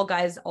all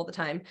the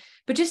time,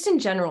 but just in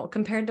general,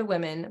 compared to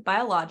women,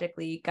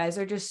 biologically, guys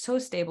are just so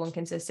stable and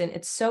consistent.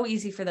 It's so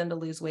easy for them to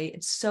lose weight.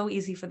 It's so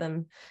easy for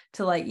them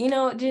to like, you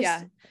know, just,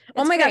 yeah.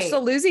 Oh my gosh. The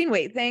losing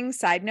weight thing,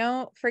 side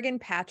note, friggin'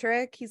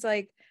 Patrick, he's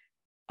like,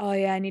 oh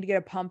yeah, I need to get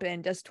a pump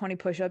in, just 20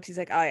 push-ups. He's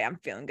like, oh yeah, I'm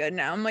feeling good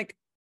now. I'm like,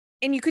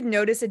 and you could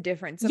notice a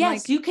difference.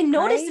 Yes, like, you can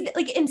notice it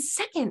like in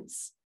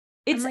seconds.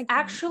 It's like,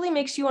 actually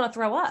makes you want to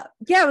throw up.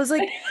 Yeah, I was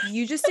like,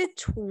 you just did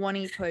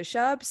 20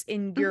 push-ups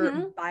and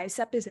your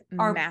bicep is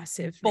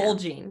massive,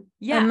 bulging. Now.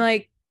 Yeah. I'm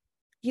like,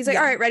 he's like,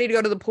 all right, ready to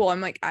go to the pool. I'm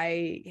like,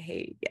 I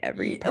hate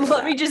every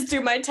Let me just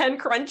do my 10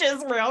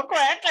 crunches real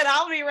quick and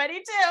I'll be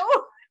ready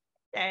too.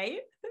 Okay.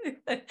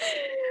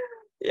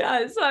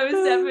 Yeah, so I was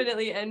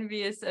definitely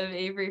envious of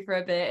Avery for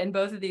a bit, and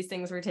both of these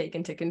things were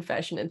taken to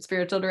confession and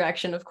spiritual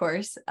direction, of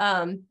course.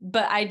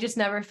 But I just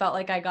never felt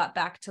like I got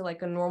back to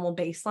like a normal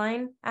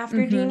baseline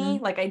after Jeannie,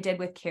 like I did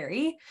with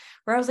Carrie,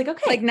 where I was like,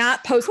 okay, like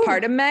not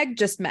postpartum Meg,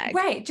 just Meg,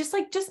 right? Just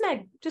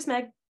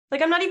Meg.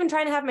 Like, I'm not even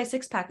trying to have my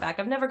 6-pack back.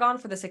 I've never gone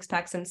for the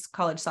 6-pack since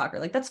college soccer.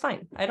 Like, that's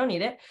fine. I don't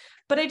need it,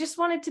 but I just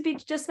wanted to be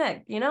just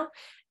Meg, you know?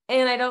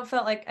 And I didn't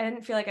feel like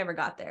I ever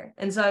got there.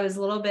 And so I was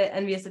a little bit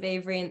envious of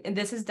Avery. And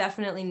this has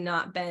definitely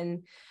not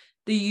been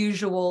the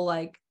usual,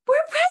 like, we're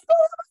pregnant.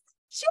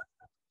 So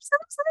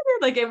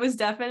excited. Like, it was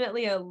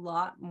definitely a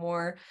lot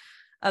more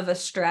of a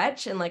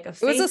stretch and like a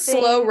faith. It was a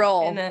slow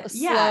roll. And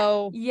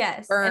slow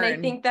burn. And I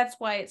think that's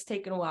why it's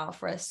taken a while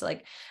for us to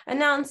like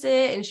announce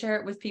it and share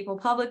it with people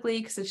publicly.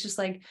 Because it's just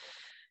like,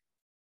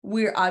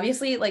 we're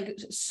obviously like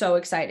so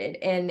excited.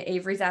 And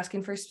Avery's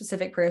asking for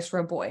specific prayers for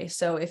a boy.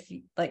 So if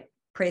you like,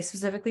 pray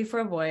specifically for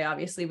a boy.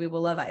 Obviously we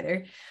will love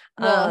either.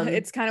 Well,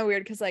 it's kind of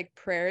weird because like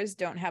prayers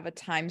don't have a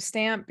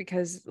timestamp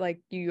because like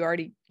you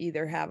already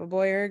either have a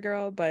boy or a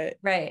girl, but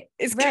right.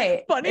 it's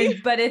right. Funny.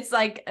 But it's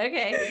like,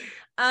 okay.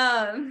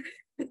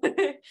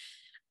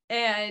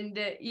 And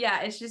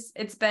yeah,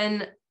 it's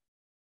been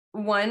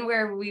one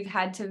where we've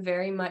had to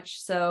very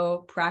much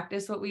so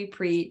practice what we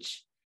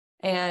preach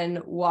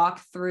and walk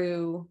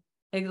through,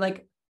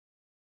 like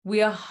we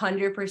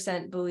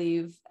 100%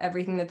 believe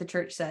everything that the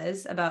church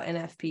says about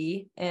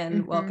NFP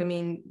and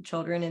welcoming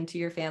children into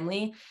your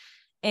family.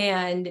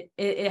 And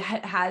it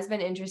has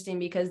been interesting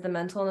because the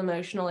mental and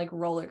emotional like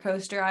roller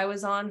coaster I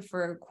was on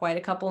for quite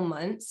a couple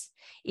months,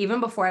 even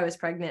before I was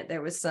pregnant,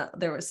 there was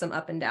some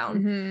up and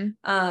down.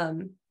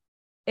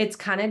 It's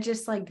kind of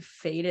just like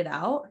faded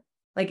out.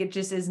 Like it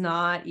just is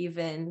not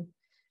even,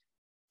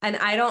 and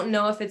I don't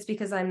know if it's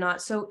because I'm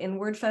not so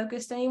inward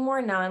focused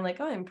anymore. Now I'm like,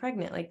 oh, I'm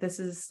pregnant. Like this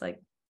is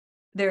like,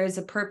 there is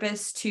a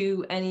purpose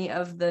to any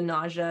of the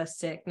nausea,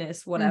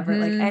 sickness, whatever,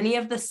 like any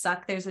of the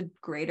suck, there's a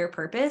greater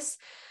purpose.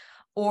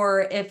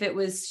 Or if it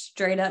was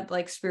straight up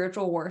like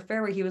spiritual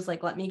warfare where he was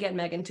like, let me get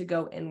Megan to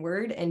go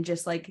inward and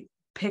just like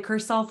pick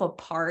herself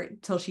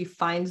apart till she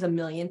finds a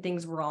million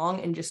things wrong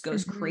and just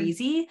goes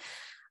crazy.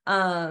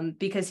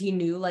 Because he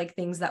knew like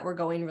things that were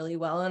going really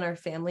well in our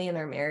family and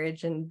our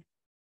marriage and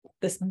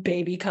this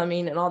baby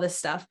coming and all this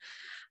stuff.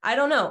 I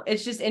don't know.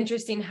 It's just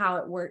interesting how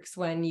it works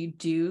when you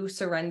do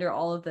surrender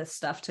all of this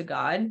stuff to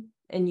God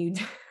and you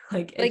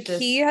like, like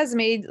he has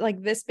made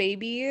like this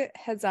baby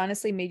has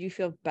honestly made you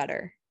feel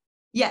better.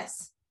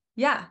 Yes.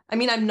 Yeah. I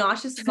mean, I'm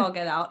nauseous as all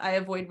get out. I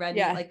avoid red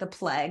meat like the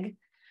plague,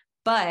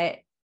 but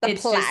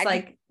it's just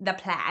like the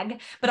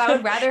plague. But I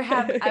would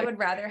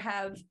rather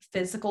have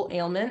physical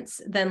ailments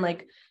than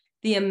like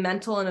the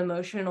mental and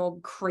emotional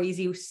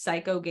crazy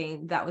psycho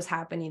game that was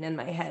happening in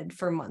my head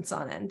for months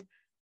on end.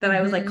 That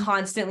I was like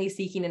constantly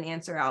seeking an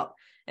answer out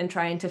and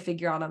trying to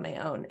figure out on my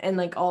own. And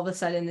like all of a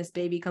sudden this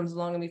baby comes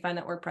along and we find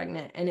out we're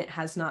pregnant and it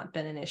has not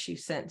been an issue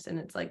since. And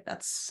it's like,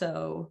 that's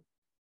so,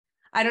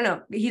 I don't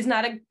know. He's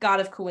not a God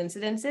of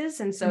coincidences.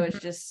 And so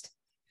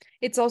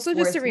it's also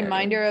just a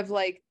reminder of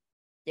like,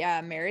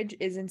 yeah, marriage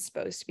isn't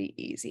supposed to be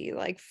easy.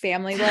 Like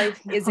family life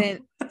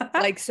isn't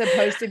like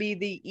supposed to be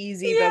the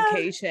easy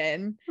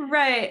vocation.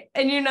 Right.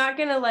 And you're not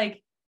going to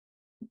like,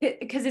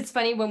 because it's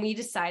funny when we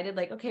decided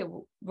like, okay,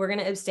 we're going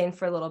to abstain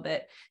for a little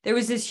bit. There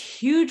was this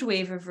huge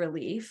wave of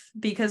relief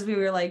because we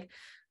were like,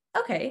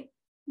 okay,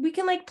 we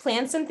can like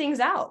plan some things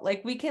out.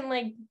 Like we can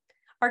like,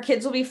 our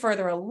kids will be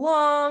further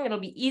along. It'll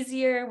be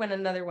easier when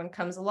another one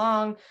comes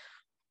along.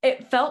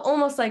 It felt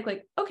almost like,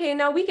 okay,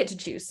 now we get to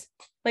choose.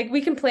 Like we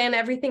can plan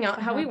everything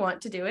out how we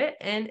want to do it.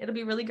 And it'll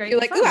be really great. You're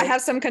like, oh, I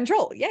have some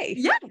control. Yay.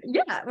 Yeah.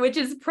 Yeah. Which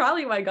is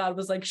probably why God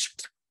was like,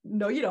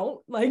 no, you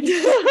don't. Like,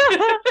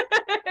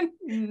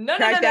 no,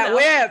 crack that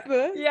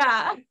whip.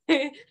 Yeah.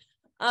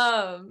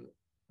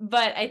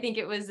 But I think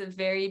it was a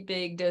very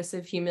big dose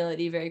of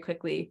humility very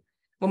quickly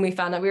when we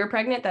found out we were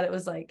pregnant, that it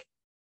was like,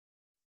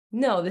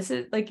 no, this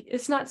is like,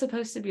 it's not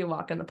supposed to be a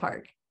walk in the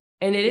park,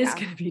 and it is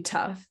going to be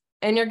tough,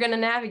 and you're going to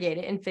navigate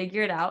it and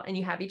figure it out. And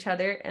you have each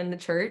other and the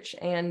church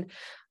and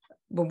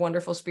a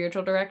wonderful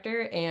spiritual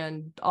director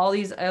and all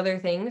these other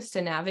things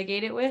to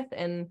navigate it with.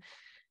 And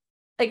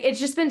like, it's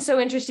just been so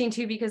interesting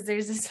too, because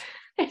there's this,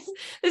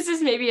 this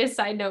is maybe a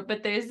side note,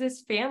 but there's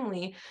this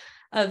family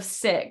of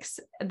 6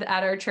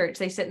 at our church.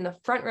 They sit in the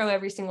front row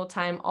every single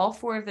time. All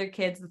 4 of their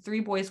kids, the 3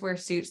 boys wear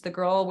suits. The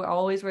girl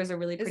always wears a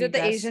really pretty dress. Is it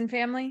the Asian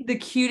family? The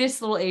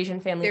cutest little Asian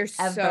family ever.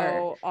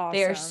 So awesome.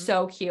 They're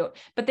so cute,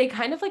 but they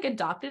kind of like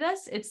adopted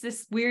us. It's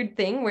this weird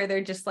thing where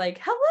they're just like,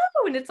 hello.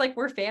 And it's like,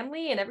 we're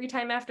family. And every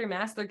time after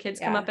mass, their kids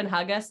come up and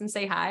hug us and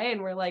say hi.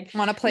 And we're like,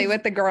 want to play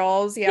with the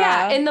girls.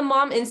 Yeah. And the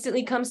mom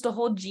instantly comes to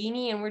hold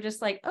Jeannie. And we're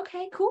just like,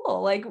 okay,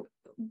 cool. Like,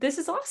 this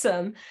is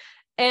awesome.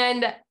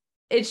 And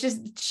it's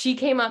just, she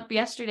came up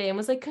yesterday and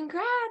was like,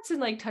 congrats, and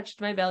like touched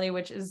my belly,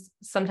 which is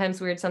sometimes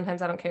weird.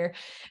 Sometimes I don't care.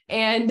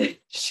 And did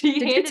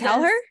you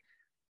tell her?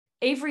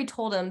 Avery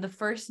told him the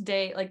first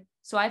day, like,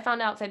 so I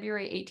found out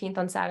February 18th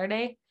on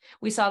Saturday.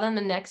 We saw them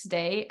the next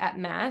day at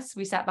mass.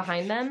 We sat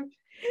behind them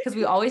because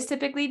we always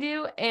typically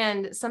do.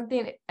 And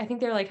something, I think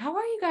they're like, how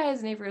are you guys?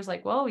 And Avery was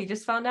like, well, we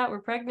just found out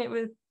we're pregnant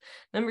with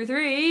number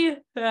 3.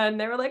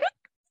 And they were like, oh.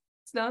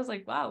 And I was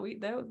like, wow,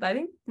 I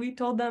think we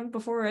told them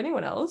before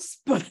anyone else,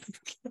 but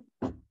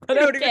I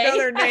don't even know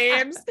their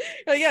names.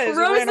 Yeah,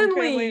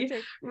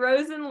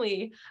 Rose and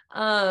Lee.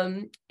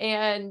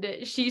 And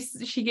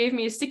she gave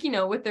me a sticky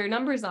note with their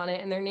numbers on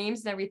it and their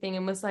names and everything,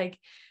 and was like,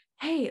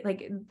 hey,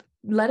 like,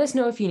 let us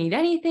know if you need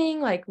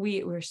anything. Like,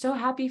 we're so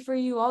happy for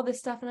you, all this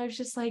stuff. And I was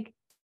just like,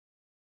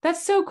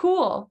 that's so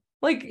cool.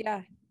 Like,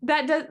 yeah.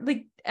 That does,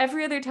 like,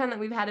 every other time that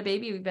we've had a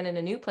baby, we've been in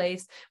a new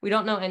place. We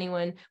don't know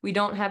anyone. We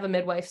don't have a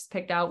midwife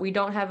picked out. We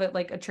don't have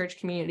a church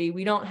community.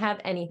 We don't have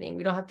anything.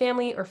 We don't have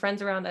family or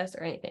friends around us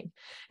or anything.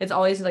 It's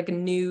always like a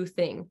new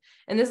thing.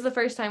 And this is the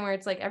first time where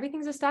it's like,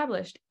 everything's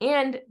established,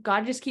 and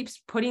God just keeps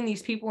putting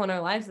these people in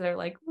our lives that are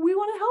like, we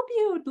want to help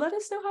you. Let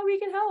us know how we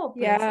can help.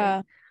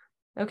 Yeah.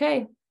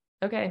 Like,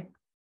 okay.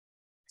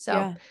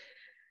 So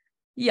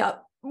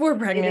Yep. We're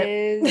pregnant.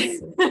 It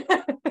is.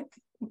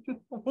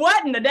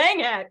 What in the dang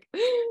heck?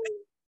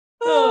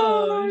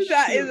 Oh,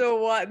 that is shoot. a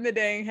what in the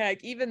dang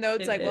heck, even though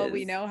it's It like, well,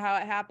 we is. know how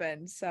it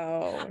happened.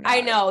 So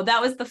I now know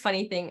that was the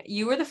funny thing.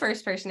 You were the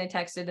first person I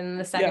texted, and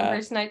the second Yeah.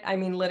 person I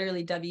mean,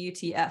 literally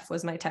WTF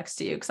was my text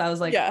to you, because I was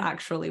like, Yeah.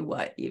 actually,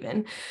 what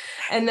even?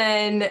 And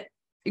then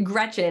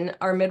Gretchen,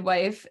 our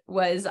midwife,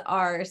 was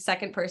our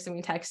second person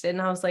we texted, and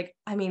I was like,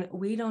 I mean,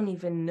 we don't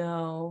even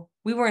know.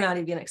 We were not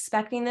even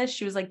expecting this.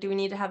 She was like, do we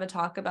need to have a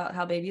talk about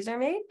how babies are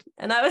made?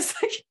 And I was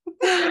like,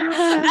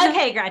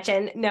 okay,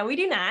 Gretchen, no, we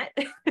do not.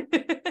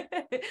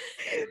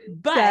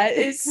 But that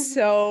is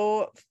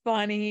so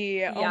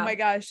funny. Oh Yeah. my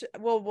gosh.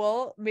 Well,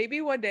 we'll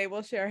maybe one day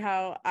we'll share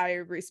how I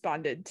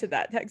responded to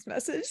that text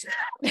message.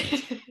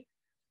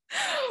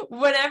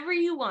 Whatever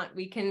you want,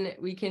 we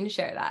can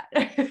share that.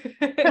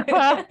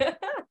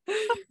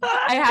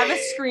 I have a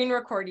screen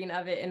recording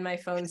of it in my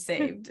phone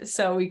saved,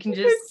 so we can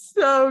just It's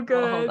so I'll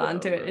good. hold on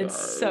to Oh it. my It's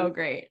gosh. so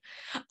great.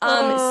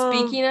 Oh.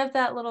 Speaking of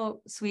that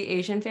little sweet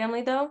Asian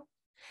family though,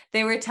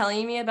 they were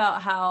telling me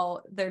about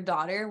how their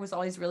daughter was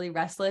always really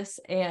restless,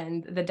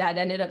 and the dad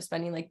ended up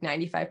spending like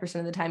 95%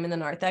 of the time in the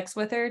narthex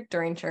with her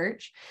during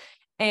church.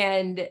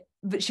 But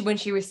when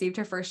she received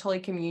her first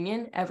Holy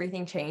Communion,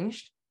 everything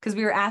changed. Because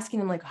we were asking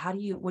them, like,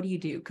 what do you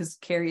do? Because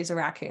Carrie is a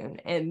raccoon,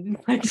 and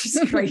like, she's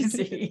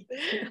crazy.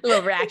 A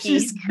little racky.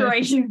 She's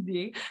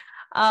crazy.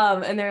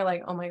 And they're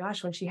like, oh my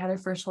gosh, when she had her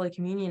first Holy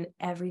Communion,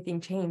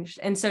 everything changed.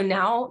 And so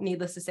now,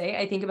 needless to say,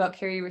 I think about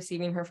Carrie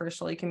receiving her first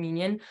Holy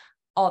Communion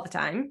all the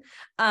time.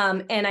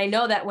 And I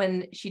know that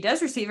when she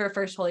does receive her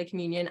first Holy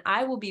Communion,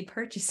 I will be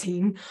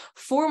purchasing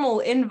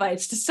formal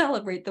invites to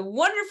celebrate the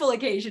wonderful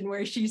occasion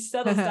where she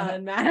settles down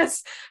in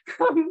mass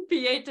from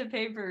PA to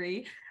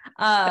papery.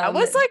 That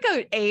was like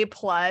A+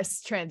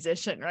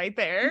 transition right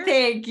there.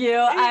 Thank you.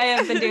 I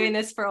have been doing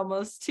this for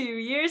almost 2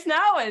 years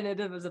now, and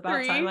it was about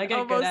 3, time I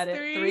get good at it.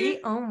 3?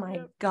 Oh my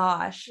Yep.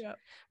 gosh. Yep.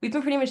 We've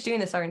been pretty much doing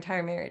this our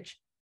entire marriage.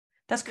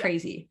 That's Yep.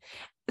 crazy.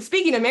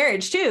 Speaking of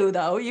marriage too,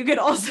 though, you could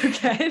also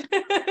get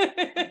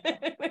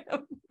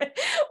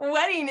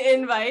wedding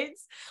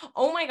invites.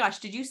 Oh my gosh.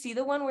 Did you see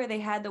the one where they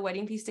had the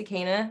wedding feast of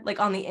Cana like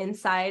on the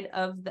inside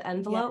of the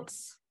envelope?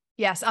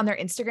 Yes, on their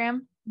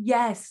Instagram.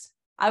 Yes.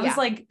 I was Yeah.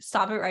 like,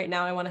 stop it right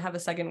now. I want to have a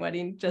second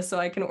wedding just so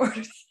I can order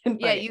the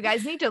invite. Yeah, you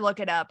guys need to look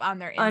it up on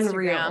their Instagram.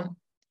 Unreal.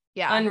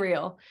 Yeah.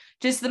 Unreal.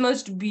 Just the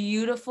most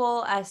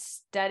beautiful,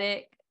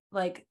 aesthetic,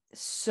 like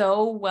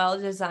so well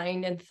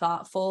designed and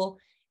thoughtful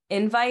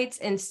invites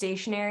and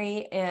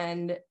stationery,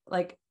 and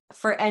like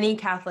for any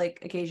Catholic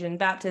occasion,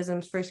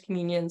 baptisms, first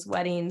communions,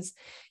 weddings,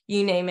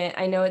 you name it.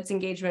 I know it's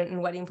engagement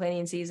and wedding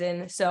planning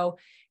season. So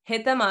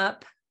hit them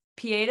up,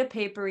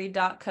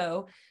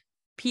 pietapapery.co,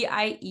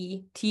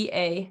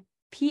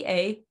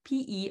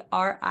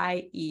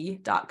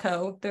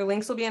 pietapaperie.co. Their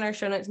links will be in our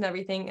show notes and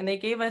everything. And they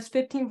gave us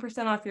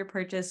 15% off your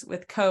purchase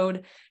with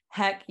code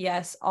heck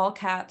yes, all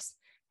caps,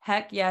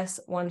 heck yes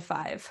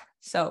 15.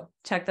 So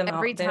check them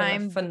Every out.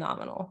 time- They're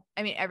phenomenal.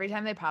 I mean, every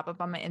time they pop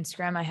up on my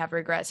Instagram, I have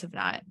regrets of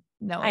not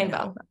knowing I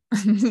about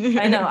know. them.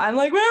 I know. I'm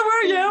like, where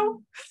were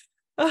you?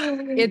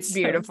 It's So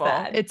beautiful.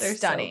 sad. It's They're so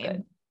stunning.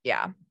 good.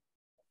 Yeah.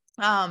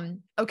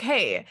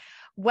 Okay.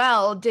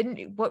 Well,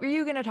 what were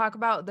you going to talk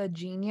about? The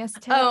genius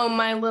tip? Oh,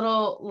 my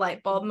little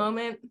light bulb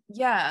moment.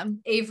 Yeah.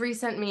 Avery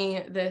sent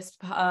me this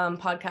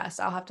podcast.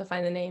 I'll have to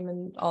find the name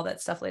and all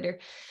that stuff later.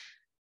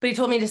 But he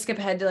told me to skip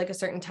ahead to like a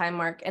certain time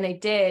mark, and I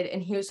did.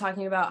 And he was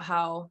talking about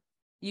how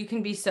you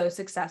can be so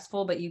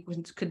successful, but you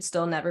could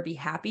still never be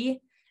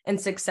happy. And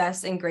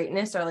success and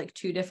greatness are like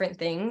two different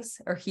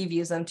things, or he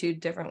views them two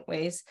different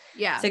ways.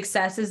 Yeah.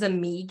 Success is a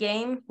me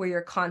game where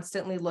you're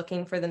constantly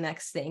looking for the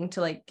next thing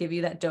to like give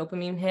you that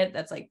dopamine hit.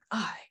 That's like,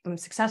 oh, I'm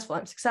successful.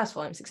 I'm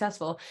successful. I'm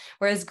successful.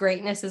 Whereas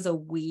greatness is a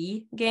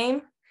we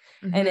game.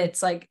 Mhm. And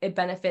it's like, it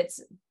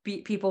benefits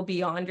people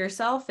beyond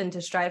yourself. And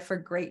to strive for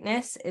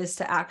greatness is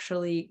to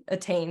actually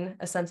attain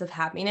a sense of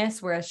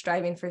happiness, whereas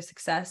striving for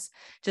success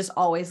just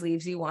always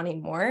leaves you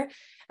wanting more.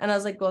 And I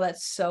was like, well,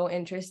 that's so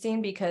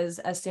interesting, because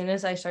as soon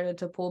as I started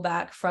to pull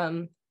back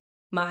from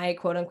my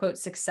quote unquote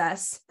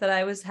success that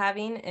I was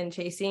having and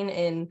chasing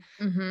in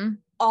Mhm.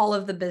 all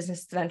of the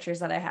business ventures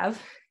that I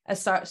have,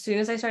 as soon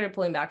as I started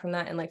pulling back from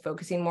that and like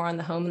focusing more on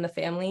the home and the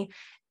family,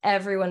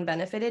 everyone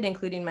benefited,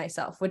 including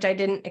myself, which I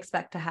didn't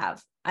expect to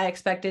have. I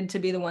expected to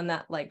be the one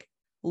that like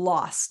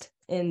lost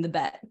in the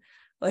bet.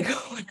 Like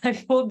when I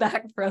pulled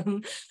back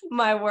from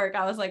my work,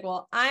 I was like,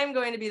 well, I'm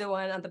going to be the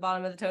one at the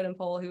bottom of the totem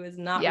pole who is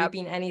not Yep.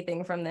 reaping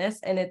anything from this.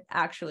 And it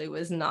actually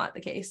was not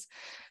the case.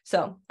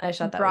 So I just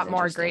thought that Brought was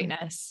more interesting.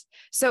 greatness.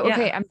 So, Yeah.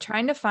 okay, I'm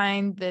trying to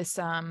find this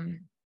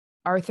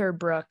Arthur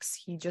Brooks.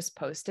 He just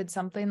posted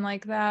something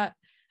like that.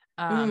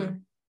 I've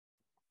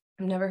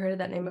never heard of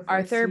that name before.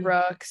 Arthur See.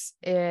 Brooks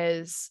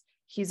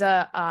he's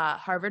a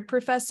Harvard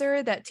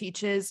professor that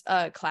teaches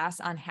a class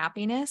on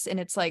happiness, and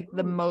it's like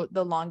the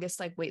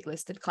longest like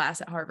waitlisted class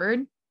at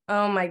Harvard.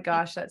 Oh my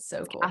gosh, that's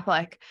so cool.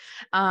 Catholic.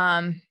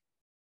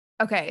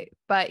 Okay,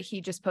 but he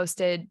just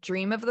posted,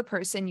 dream of the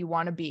person you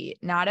want to be,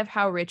 not of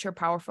how rich or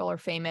powerful or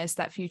famous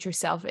that future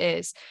self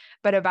is,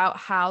 but about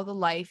how the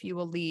life you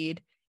will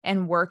lead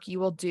and work you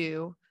will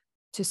do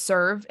to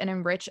serve and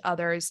enrich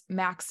others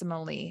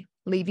maximally,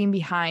 leaving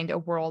behind a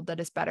world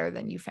that is better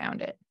than you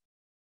found it.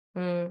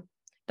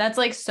 That's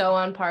like so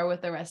on par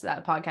with the rest of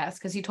that podcast,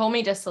 because he told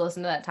me just to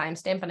listen to that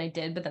timestamp, and I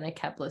did, but then I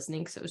kept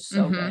listening because it was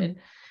so good.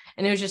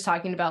 And it was just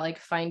talking about like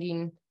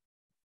finding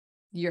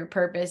your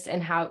purpose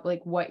and how,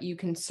 like, what you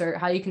can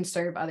serve, how you can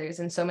serve others.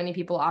 And so many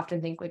people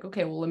often think like,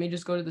 okay, well, let me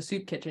just go to the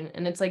soup kitchen.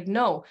 And it's like,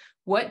 no,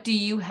 what do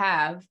you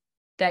have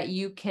that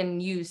you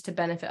can use to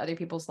benefit other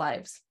people's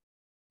lives?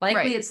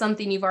 Likely it's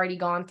something you've already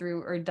gone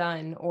through or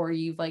done, or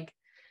you've like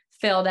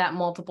failed at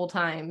multiple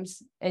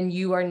times, and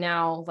you are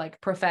now like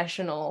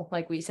professional,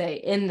 like we say,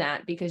 in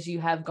that, because you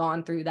have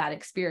gone through that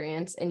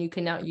experience and you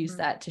can now use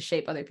that to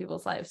shape other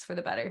people's lives for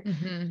the better.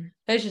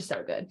 It's just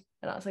so good.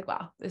 And I was like,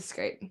 wow, this is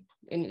great.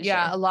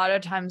 Yeah, share. A lot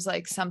of times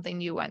like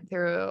something you went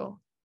through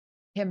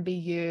can be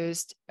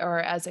used or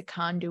as a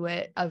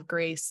conduit of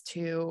grace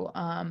to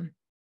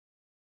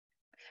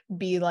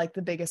be like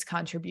the biggest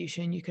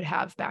contribution you could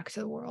have back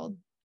to the world.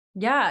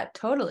 Yeah,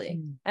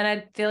 totally. And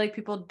I feel like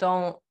people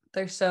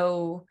they're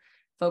so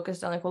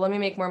focused on like, well, let me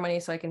make more money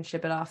so I can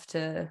ship it off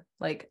to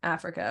like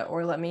Africa,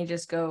 or let me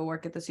just go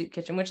work at the soup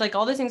kitchen, which like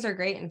all those things are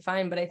great and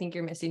fine, but I think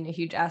you're missing a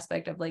huge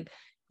aspect of like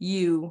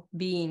you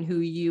being who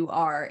you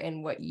are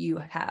and what you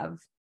have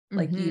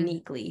like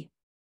uniquely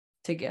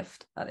to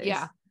gift others.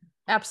 Yeah,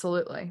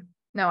 absolutely.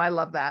 No, I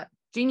love that.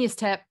 Genius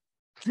tip.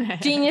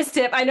 Genius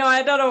tip. I know.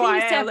 I don't know why.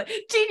 I was like,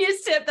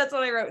 genius tip. That's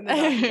what I wrote in the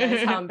doc, you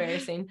guys. How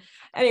embarrassing.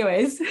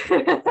 Anyways.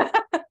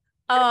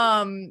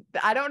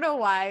 I don't know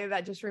why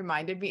that just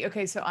reminded me.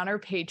 Okay, so on our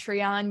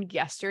Patreon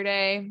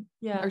yesterday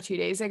or 2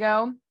 days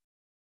ago,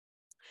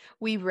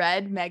 we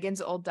read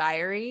Megan's old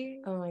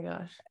diary. Oh my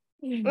gosh.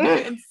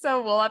 And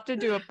so we'll have to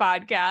do a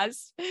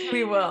podcast.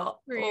 We will.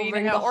 We'll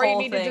bring the or whole you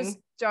need thing. to just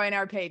join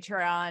our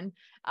Patreon.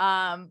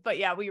 But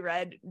yeah, we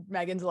read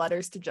Megan's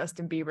letters to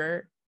Justin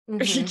Bieber.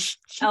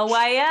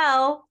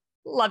 LYL.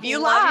 Love you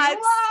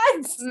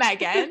lots.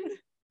 Megan.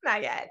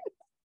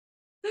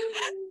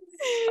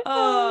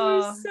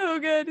 Oh, so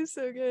good.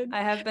 So good.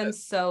 I have been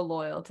so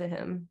loyal to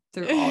him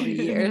through all the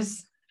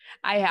years.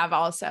 I have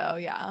also.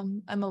 Yeah.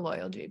 I'm a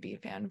loyal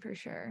JB fan for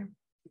sure.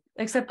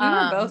 Except we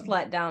were both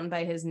let down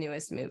by his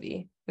newest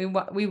movie. We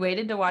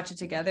waited to watch it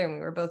together, and we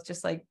were both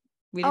just like,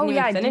 we didn't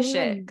even finish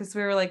it because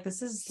we were like,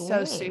 this is so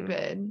lame.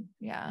 Stupid.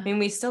 Yeah. I mean,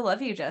 we still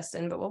love you,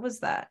 Justin, but what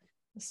was that?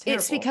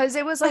 It's because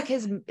it was like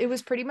it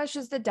was pretty much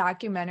just a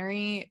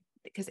documentary,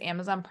 because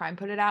Amazon Prime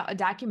put it out, a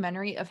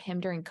documentary of him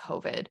during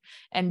COVID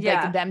and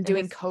like them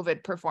doing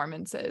COVID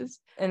performances.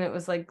 And it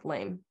was like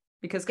lame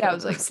because COVID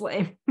was like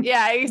lame.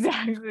 Yeah,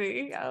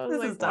 exactly. I was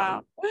like,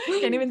 wow,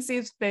 can't even see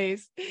his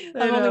face.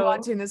 I'm only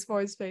watching this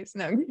for his face.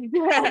 No.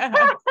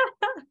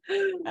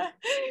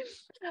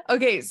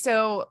 Okay,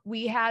 so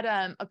we had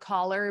a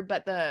caller,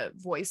 but the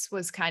voice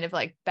was kind of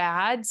like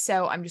bad.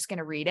 So I'm just going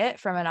to read it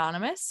from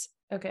Anonymous.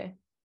 Okay.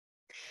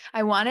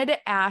 I wanted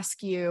to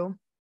ask you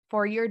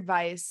for your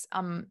advice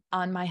on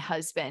my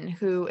husband,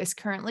 who is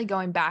currently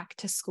going back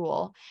to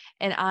school,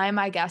 and I'm,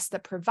 I guess, the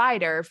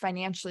provider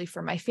financially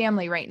for my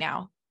family right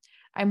now.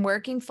 I'm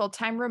working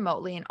full-time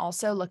remotely and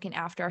also looking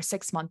after our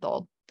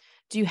 6-month-old.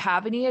 Do you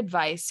have any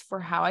advice for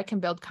how I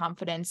can build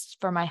confidence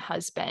for my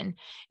husband?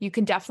 You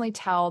can definitely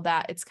tell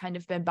that it's kind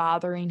of been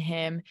bothering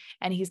him,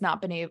 and he's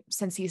not been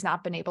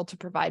able to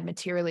provide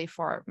materially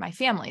for my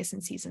family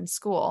since he's in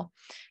school.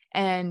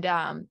 And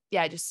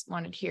I just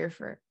wanted to hear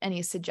for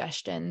any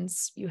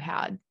suggestions you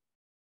had.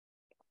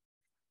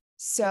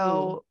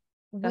 So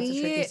that's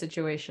a tricky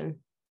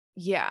situation.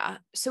 Yeah.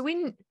 So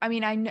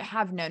I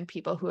have known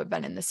people who have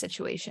been in this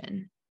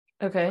situation.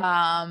 Okay.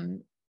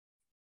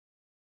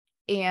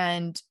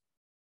 And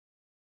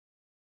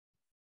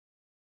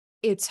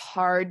it's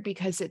hard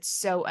because it's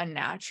so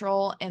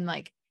unnatural, and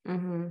like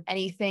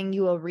anything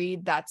you will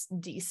read that's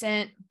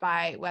decent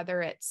by,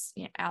 whether it's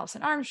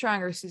Alison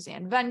Armstrong or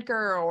Suzanne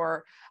Venker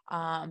or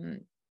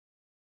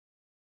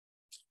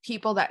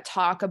people that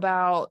talk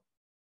about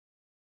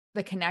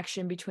the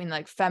connection between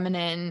like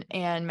feminine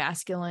and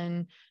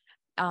masculine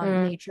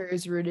nature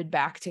is rooted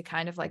back to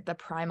kind of like the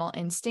primal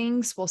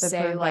instincts, will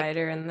say like,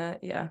 and that,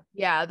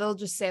 they'll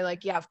just say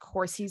like, yeah, of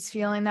course he's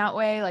feeling that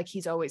way, like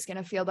he's always going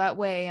to feel that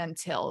way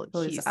until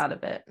he's out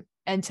of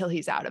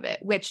it,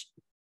 which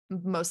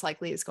most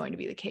likely is going to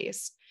be the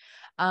case.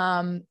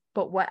 But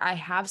what I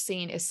have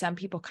seen is some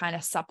people kind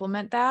of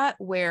supplement that,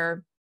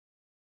 where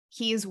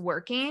he's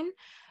working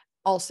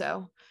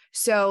also.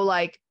 So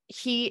like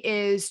he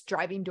is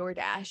driving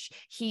DoorDash,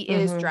 he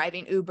is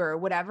driving Uber,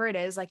 whatever it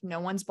is, like no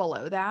one's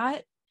below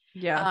that.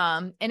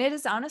 Yeah. And it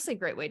is honestly a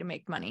great way to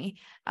make money.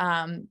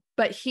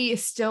 But he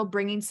is still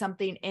bringing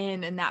something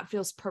in, and that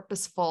feels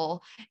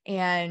purposeful,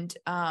 and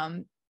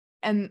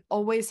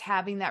always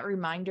having that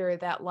reminder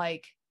that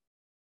like,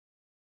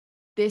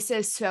 this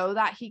is so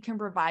that he can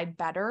provide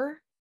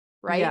better,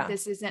 right? Yeah.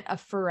 This isn't a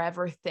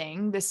forever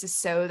thing. This is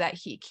so that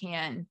he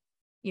can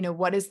you know,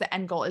 what is the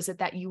end goal? Is it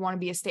that you want to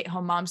be a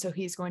stay-at-home mom, so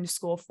he's going to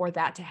school for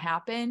that to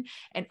happen?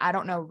 And I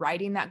don't know,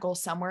 writing that goal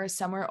somewhere,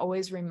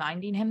 always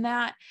reminding him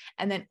that.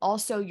 And then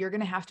also you're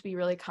going to have to be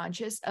really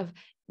conscious of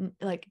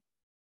like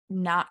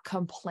not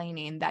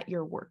complaining that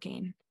you're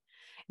working.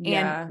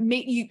 Yeah. And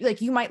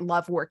you might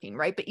love working,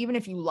 right? But even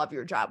if you love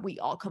your job, we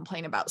all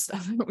complain about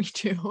stuff that we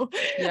do.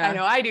 Yeah. I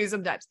know I do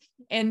sometimes.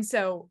 And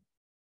so,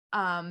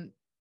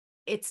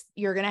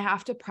 you're going to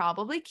have to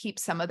probably keep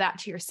some of that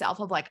to yourself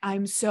of like,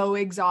 I'm so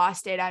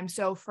exhausted. I'm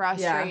so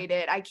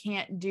frustrated. I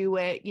can't do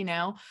it, you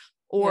know,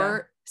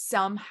 or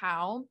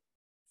somehow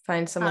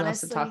find someone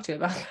else to talk to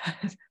about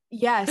that.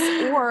 Yes.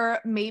 Or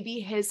maybe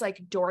his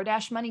like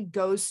DoorDash money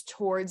goes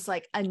towards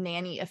like a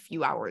nanny a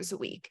few hours a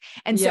week.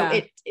 And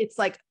so it's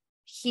like,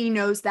 he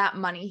knows that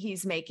money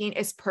he's making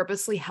is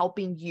purposely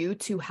helping you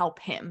to help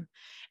him.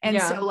 And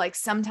so like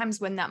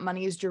sometimes when that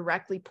money is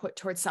directly put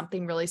towards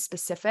something really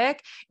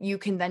specific, you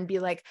can then be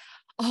like,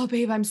 oh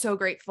babe, I'm so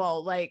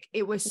grateful. Like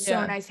it was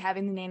so nice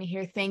having the nanny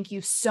here. Thank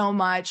you so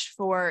much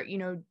for, you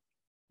know,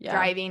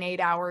 driving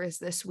 8 hours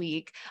this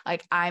week.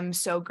 Like, I'm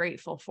so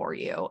grateful for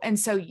you. And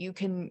so you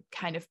can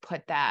kind of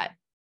put that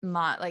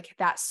like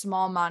that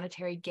small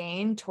monetary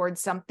gain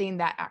towards something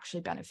that actually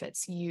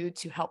benefits you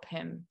to help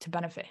him, to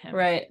benefit him.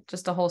 Right.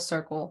 Just a whole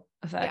circle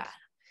effect. Yeah.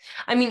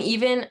 I mean,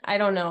 even, I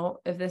don't know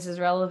if this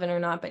is relevant or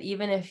not, but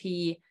even if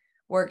he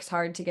works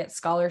hard to get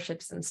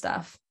scholarships and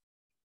stuff,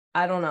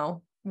 I don't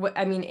know.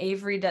 I mean,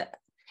 Avery,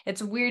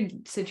 it's a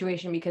weird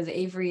situation because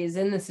Avery is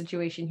in the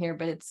situation here,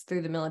 but it's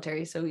through the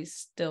military. So he's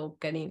still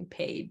getting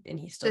paid and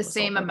he's still the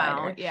same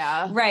amount.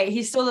 Yeah. Right.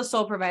 He's still the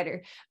sole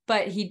provider,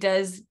 but he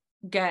does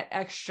get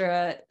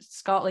extra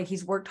like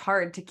he's worked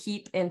hard to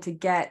keep and to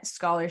get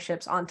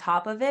scholarships on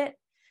top of it.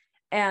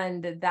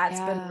 And that's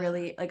been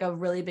really like a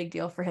really big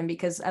deal for him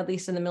because at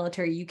least in the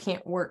military, you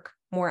can't work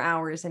more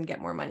hours and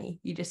get more money.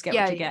 You just get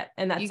what you get.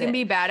 And that's you can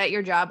be bad at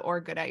your job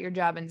or good at your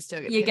job and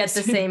still get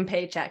the same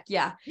paycheck.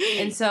 Yeah.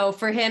 And so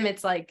for him,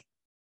 it's like,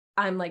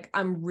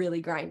 I'm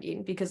really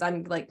grinding because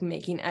I'm like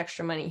making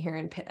extra money here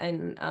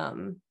in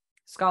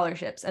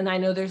scholarships. And I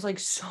know there's like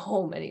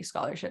so many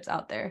scholarships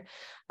out there.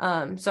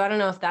 So I don't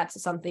know if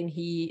that's something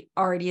he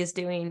already is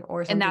doing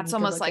or something. And that's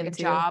almost like a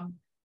job.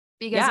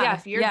 Because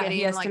if you're getting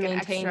he has like to an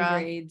maintain extra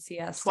grades, he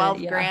has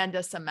 12 grand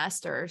a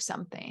semester or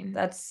something.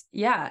 That's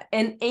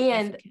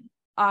and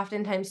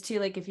oftentimes too,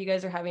 like if you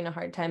guys are having a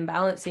hard time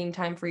balancing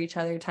time for each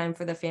other, time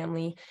for the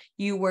family,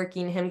 you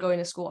working, him going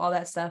to school, all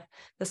that stuff,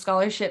 the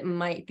scholarship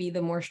might be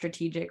the more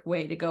strategic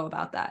way to go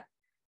about that.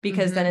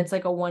 Because then it's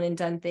like a one and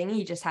done thing.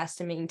 He just has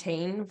to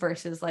maintain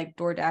versus like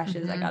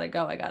DoorDashes. I gotta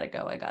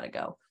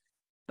go.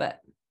 But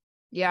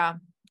yeah.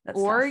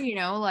 Or, tough. You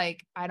know,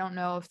 like, I don't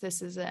know if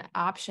this is an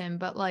option,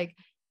 but like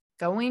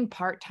going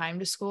part-time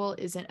to school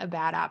isn't a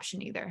bad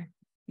option either.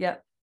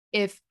 Yep.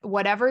 If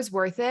whatever's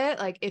worth it,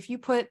 like if you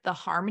put the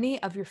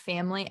harmony of your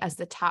family as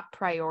the top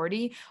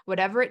priority,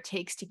 whatever it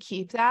takes to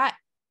keep that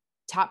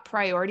top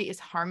priority is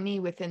harmony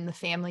within the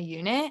family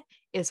unit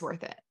is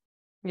worth it.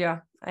 Yeah,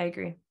 I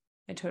agree.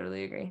 I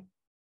totally agree.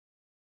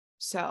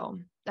 So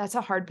that's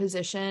a hard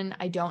position.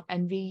 I don't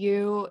envy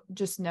you.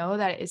 Just know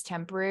that it is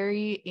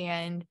temporary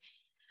and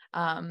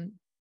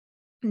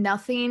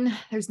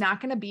there's not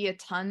going to be a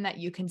ton that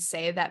you can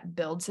say that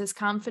builds his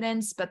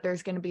confidence, but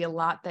there's going to be a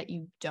lot that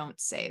you don't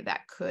say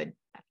that could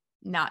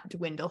not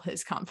dwindle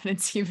his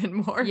confidence even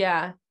more.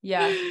 Yeah.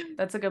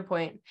 That's a good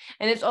point.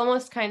 And it's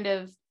almost kind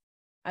of,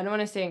 I don't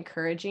want to say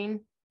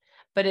encouraging,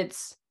 but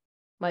it's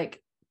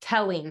like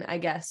telling, I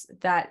guess,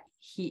 that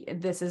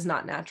this is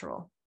not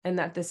natural and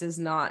that this is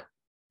not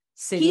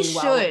sitting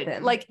well with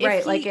him. Like,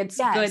 right. Like it's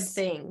a good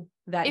thing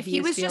that if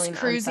he was just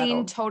cruising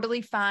unsettled.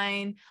 Totally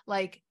fine,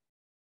 like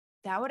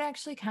that would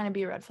actually kind of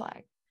be a red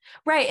flag.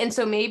 Right. And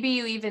so maybe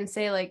you even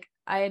say like,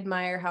 I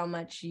admire how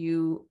much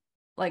you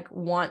like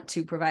want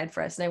to provide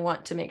for us. And I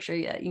want to make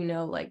sure that, you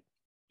know, like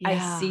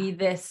I see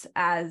this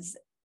as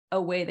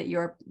a way that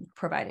you're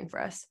providing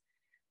for us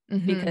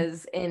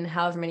because in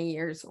however many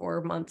years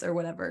or months or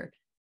whatever,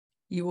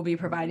 you will be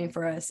providing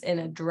for us in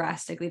a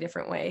drastically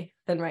different way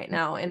than right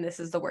now. And this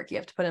is the work you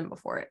have to put in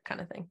before it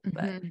kind of thing.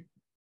 But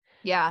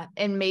yeah.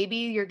 And maybe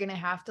you're going to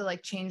have to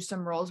like change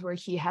some roles where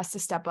he has to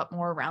step up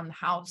more around the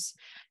house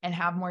and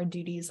have more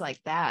duties like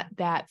that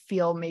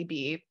feel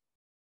maybe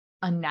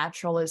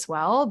unnatural as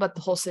well, but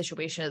the whole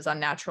situation is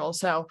unnatural.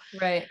 So,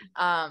 right.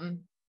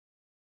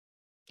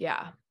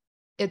 Yeah,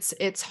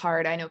 it's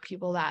hard. I know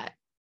people that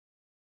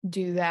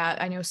do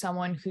that. I know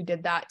someone who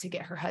did that to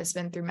get her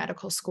husband through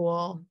medical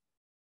school.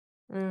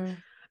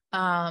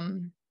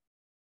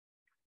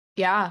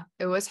 Yeah,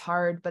 it was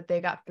hard, but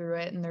they got through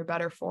it and they're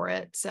better for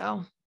it.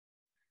 So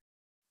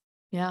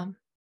yeah.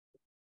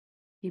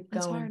 Keep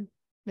going.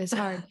 It's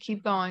hard.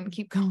 Keep going,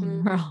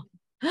 girl.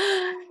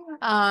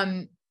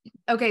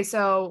 Okay,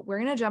 so we're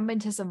gonna jump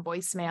into some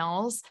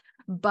voicemails,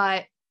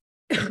 but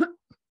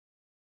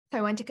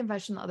I went to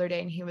confession the other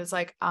day and he was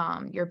like,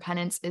 your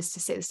penance is to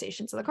say the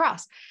Stations of the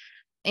Cross.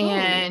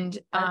 And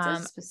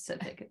that's a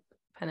specific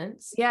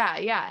penance.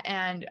 Yeah.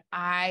 And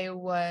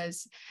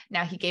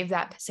now he gave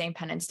that same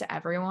penance to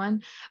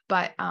everyone,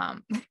 but,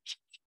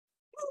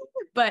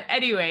 but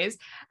anyways,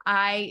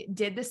 I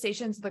did the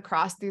Stations of the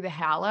Cross through the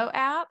Hallow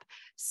app.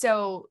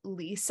 So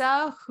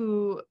Lisa,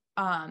 who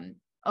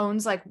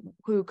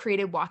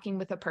created Walking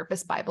with a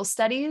Purpose Bible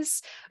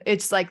studies,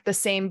 it's like the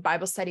same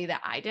Bible study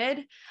that I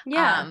did.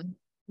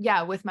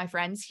 Yeah, with my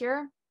friends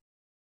here.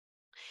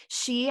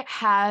 She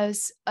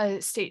has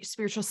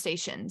spiritual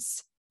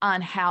stations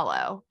on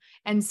Hallow.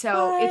 And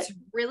so it's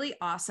really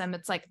awesome.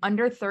 It's like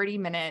under 30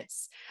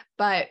 minutes,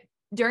 but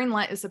during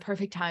Lent is the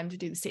perfect time to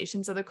do the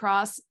Stations of the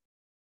Cross.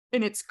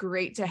 And it's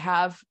great to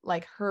have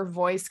like her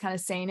voice kind of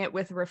saying it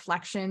with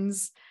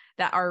reflections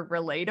that are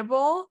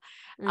relatable.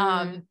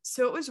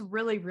 So it was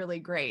really, really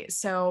great.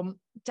 So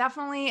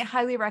definitely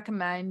highly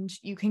recommend.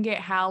 You can get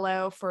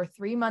Hallow for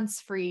 3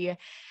 months free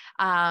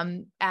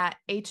at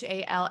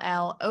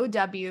HALLOW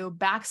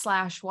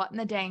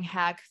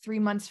 /what-in-the-dang-heck, 3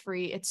 months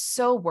free. It's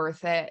so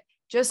worth it.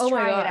 Just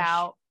try it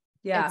out.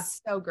 Yeah.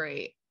 It's so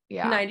great.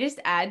 Yeah. Can I just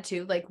add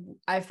too, like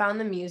I found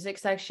the music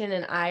section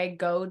and I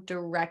go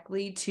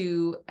directly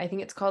to, I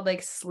think it's called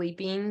like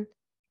sleeping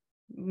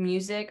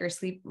music or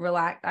sleep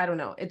relax. I don't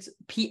know. It's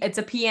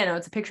a piano.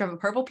 It's a picture of a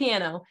purple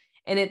piano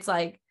and it's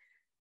like,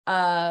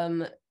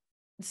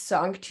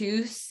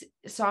 Sanctus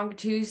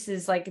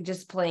is like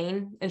just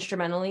playing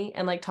instrumentally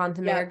and like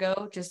Tanta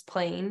Margot just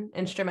playing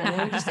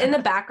instrumentally just in the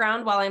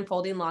background while I'm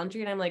folding laundry.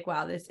 And I'm like,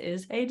 wow, this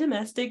is a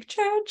domestic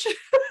church.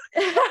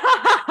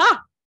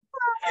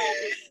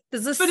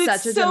 This is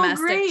such a domestic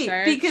great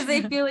church. Because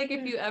I feel like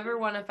if you ever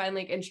want to find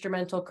like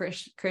instrumental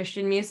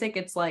Christian music,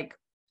 it's like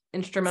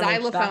instrumental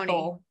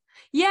xylophone.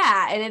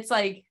 Yeah, and it's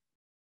like,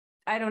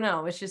 I don't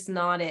know, it's just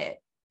not it.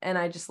 And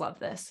I just love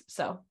this.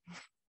 So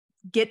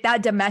get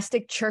that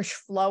domestic church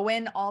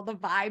flowing, all the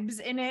vibes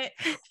in it.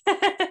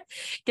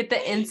 Get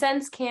the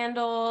incense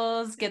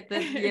candles, get the,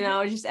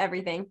 just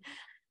everything.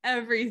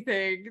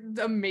 Everything.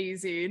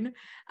 Amazing.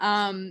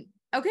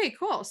 Okay,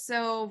 cool.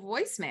 So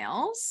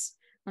voicemails.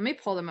 Let me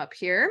pull them up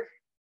here.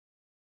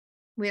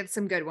 We have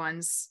some good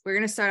ones. We're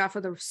going to start off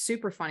with a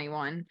super funny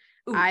one.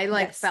 Ooh,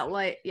 felt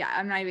like,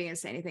 I'm not even going to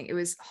say anything. It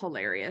was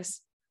hilarious.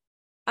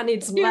 I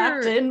need some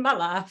laughs in my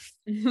life.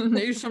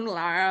 Need some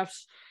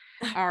laughs.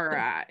 All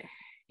right.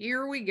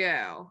 Here we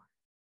go.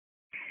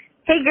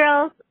 Hey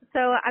girls. So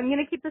I'm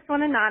going to keep this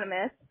one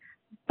anonymous,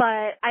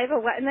 but I have a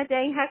what in the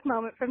dang heck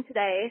moment from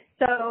today.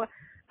 So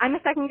I'm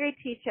a second grade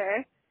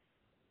teacher.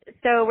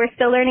 So we're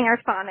still learning our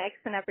phonics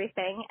and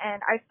everything.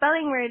 And our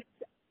spelling words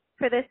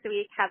for this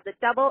week have the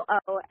double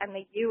O and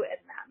the U in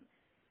them.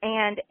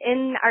 And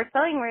in our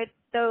spelling words,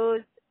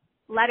 those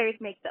letters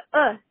make the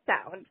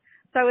sound.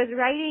 So I was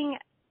writing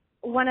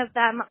one of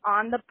them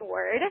on the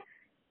board.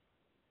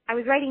 I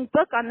was writing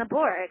book on the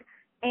board,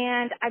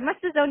 and I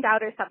must have zoned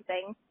out or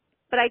something.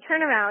 But I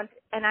turn around,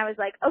 and I was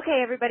like,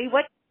 okay, everybody,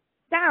 what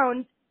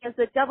sound does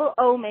the double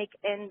O make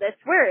in this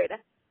word?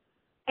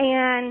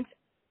 And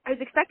I was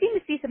expecting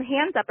to see some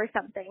hands up or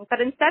something, but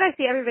instead I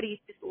see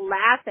everybody just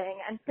laughing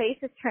and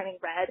faces turning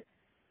red.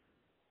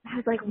 I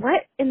was like,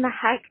 what in the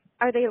heck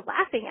are they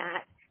laughing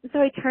at? And so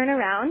I turn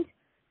around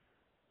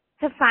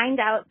to find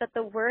out that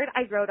the word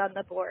I wrote on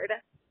the board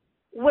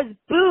was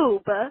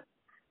boob.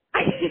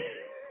 I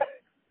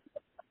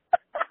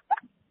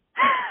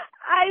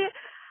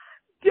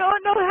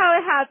don't know how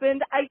it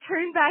happened. I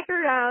turned back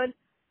around.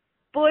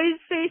 Boys'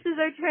 faces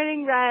are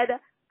turning red.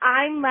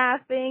 I'm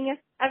laughing.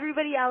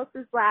 Everybody else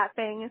is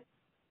laughing.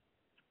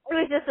 It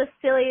was just a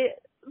silly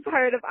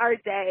part of our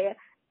day.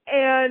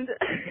 And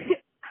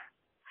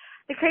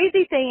the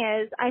crazy thing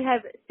is I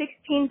have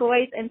 16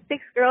 boys and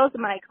 6 girls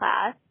in my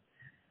class.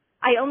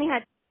 I only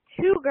had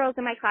 2 girls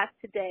in my class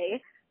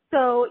today.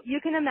 So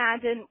you can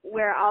imagine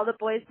where all the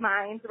boys'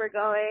 minds were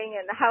going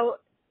and how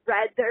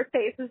red their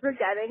faces were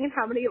getting and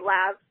how many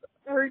laughs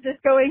were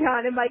just going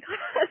on in my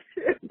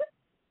classroom.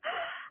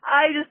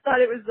 I just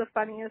thought it was the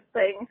funniest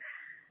thing.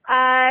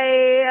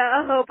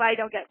 I hope I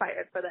don't get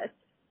fired for this,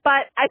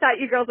 but I thought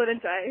you girls would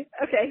enjoy.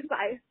 Okay,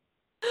 bye.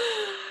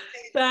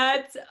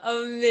 That's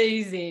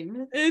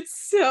amazing.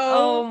 It's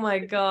oh my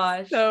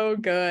gosh, so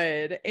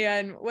good.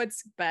 And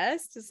what's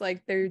best is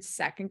like they're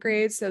second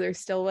grade, so they're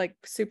still like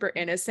super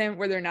innocent,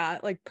 where they're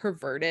not like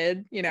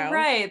perverted,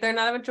 right? They're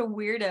not a bunch of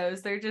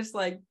weirdos. They're just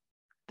like,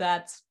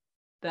 that's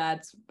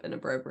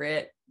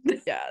inappropriate.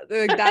 Yeah,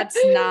 that's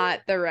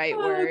not the right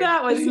word.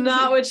 That was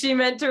not what she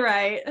meant to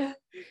write.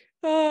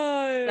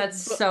 That's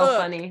so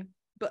funny.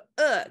 But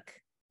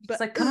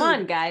it's like, come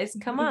on, guys,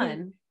 come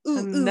on.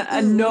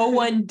 No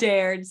one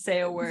dared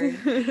say a word.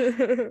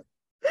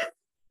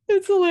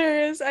 It's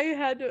hilarious.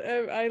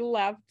 I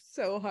laughed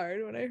so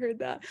hard when I heard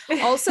that.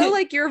 Also,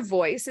 like your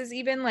voice is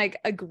even like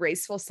a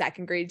graceful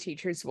second grade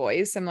teacher's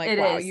voice. I'm like,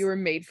 wow, you were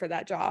made for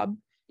that job.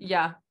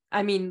 Yeah.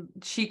 I mean,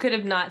 she could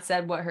have not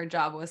said what her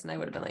job was, and I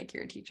would have been like,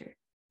 you're a teacher.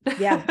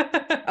 Yeah.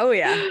 Oh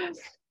yeah.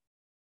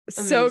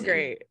 So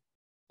great.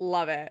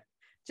 Love it.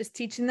 Just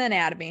teaching the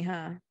anatomy,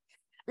 huh?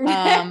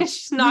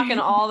 She's knocking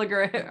all the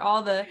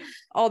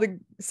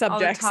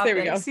subjects. There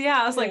we go.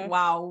 Yeah, I was like,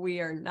 wow, we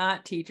are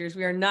not teachers.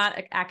 We are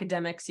not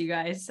academics, you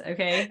guys.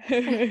 Okay.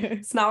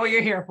 It's not what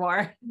you're here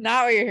for.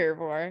 Not what you're here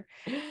for.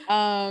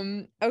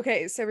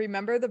 Okay, so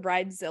remember the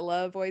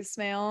Bridezilla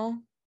voicemail?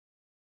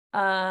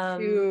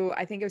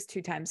 I think it was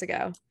 2 times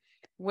ago.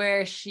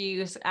 Where she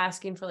was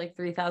asking for like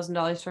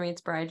 $3,000 from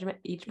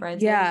each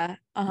bridesmaid. Yeah.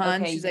 Okay,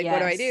 and she's like, what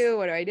do I do?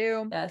 What do I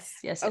do?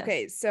 Yes.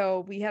 Okay.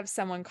 So we have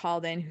someone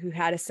called in who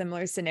had a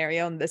similar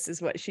scenario, and this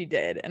is what she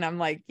did. And I'm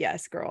like,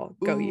 yes, girl,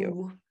 go. Ooh.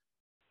 You.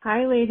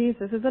 Hi, ladies.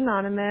 This is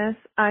Anonymous.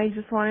 I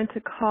just wanted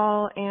to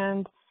call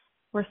and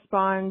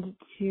respond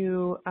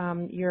to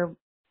your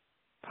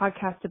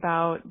podcast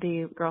about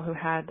the girl who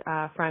had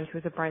a friend who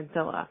was a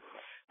bridezilla.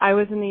 I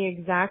was in the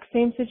exact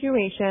same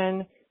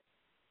situation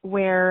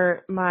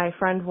where my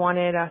friend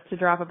wanted us to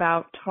drop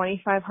about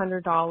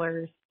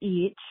 $2,500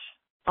 each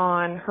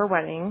on her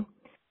wedding.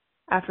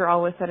 After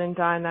all was said and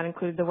done, that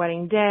included the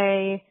wedding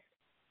day,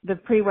 the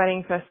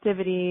pre-wedding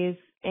festivities,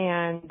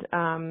 and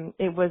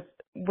it was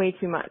way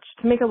too much.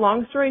 To make a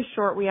long story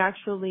short, we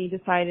actually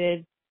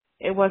decided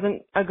it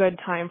wasn't a good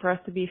time for us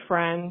to be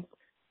friends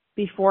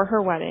before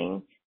her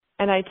wedding,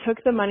 and I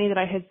took the money that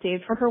I had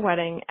saved for her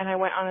wedding, and I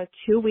went on a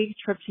 2-week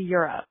trip to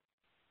Europe.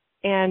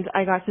 And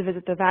I got to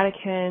visit the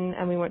Vatican,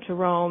 and we went to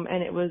Rome,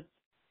 and it was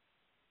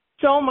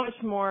so much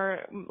more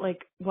like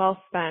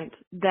well spent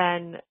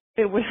than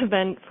it would have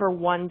been for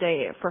one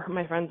day for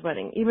my friend's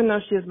wedding, even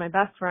though she was my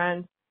best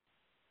friend.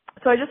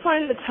 So I just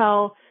wanted to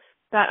tell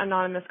that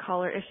anonymous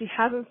caller, if she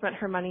hasn't spent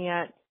her money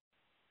yet,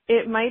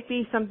 it might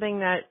be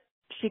something that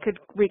she could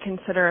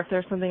reconsider if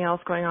there's something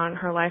else going on in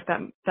her life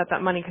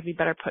that money could be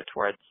better put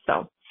towards.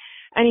 So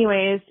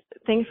anyways,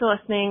 thanks for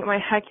listening. My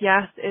heck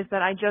yes is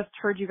that I just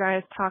heard you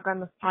guys talk on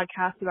this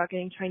podcast about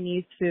getting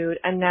Chinese food,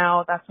 and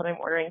now that's what I'm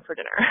ordering for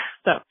dinner.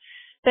 So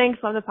thanks.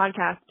 Love the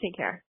podcast. Take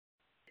care.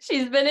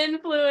 She's been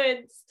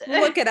influenced.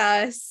 Look at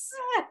us.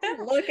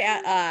 Look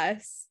at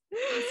us.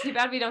 It's too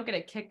bad we don't get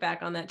a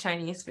kickback on that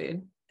Chinese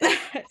food. Do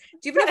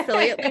you have an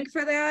affiliate link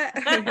for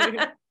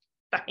that?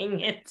 Dang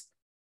it.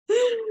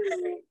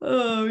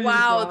 Oh,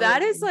 wow.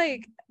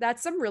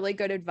 That's some really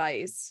good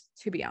advice,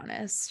 to be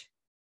honest.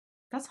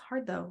 That's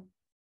hard though.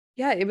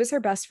 Yeah, it was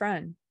her best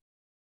friend.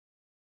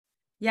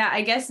 Yeah,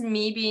 I guess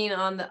me being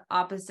on the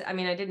opposite, I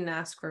mean, I didn't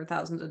ask for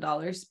thousands of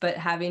dollars, but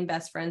having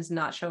best friends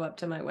not show up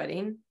to my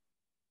wedding,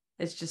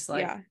 it's just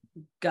like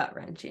gut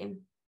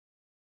wrenching.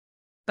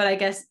 But I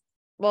guess,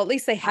 well, at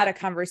least they had a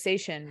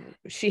conversation.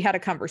 She had a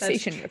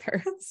conversation with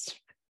her.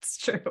 It's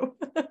true.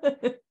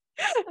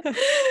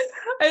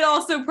 It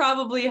also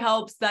probably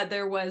helps that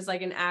there was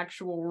like an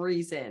actual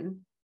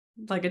reason,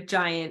 like a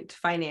giant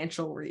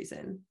financial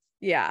reason.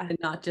 Yeah. And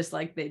not just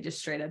like they just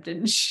straight up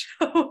didn't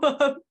show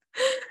up,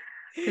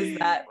 because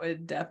that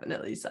would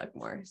definitely suck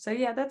more. So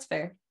yeah, that's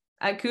fair.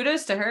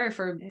 Kudos to her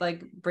for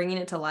like bringing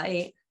it to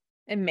light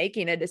and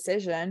making a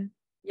decision.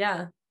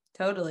 Yeah,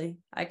 totally.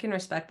 I can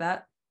respect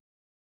that.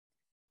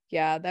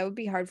 Yeah, that would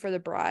be hard for the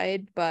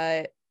bride,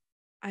 but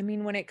I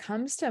mean, when it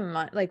comes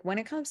to when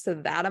it comes to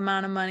that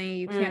amount of money,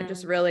 you can't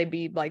just really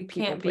be like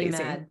people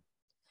pleasing.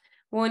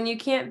 Well, and you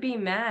can't be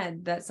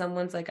mad that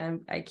someone's like,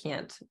 I'm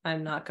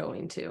not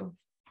going to.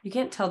 You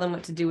can't tell them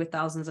what to do with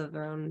thousands of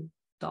their own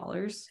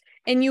dollars.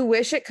 And you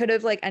wish it could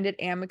have like ended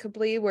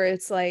amicably, where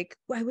it's like,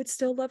 well, I would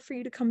still love for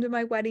you to come to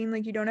my wedding.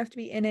 Like, you don't have to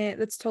be in it.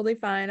 That's totally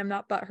fine. I'm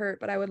not butthurt,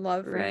 but I would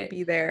love for you to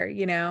be there,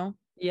 you know?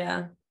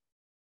 Yeah.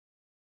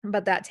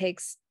 But that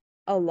takes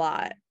a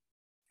lot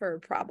for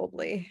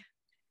probably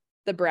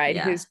the bride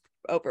who's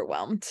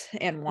overwhelmed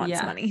and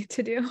wants money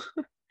to do.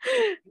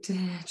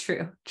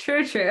 True.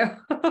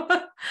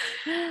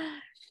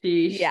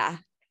 Yeah.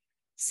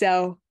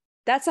 So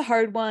that's a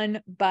hard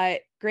one,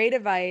 but great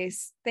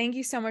advice. Thank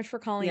you so much for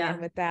calling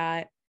in with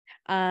that.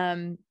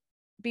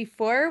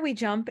 Before we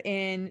jump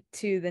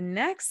into the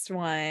next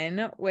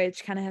one,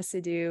 which kind of has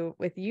to do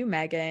with you,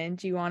 Megan,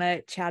 do you want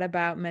to chat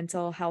about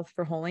mental health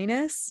for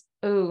holiness?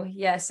 Oh,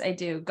 yes, I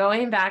do.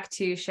 Going back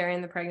to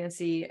sharing the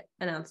pregnancy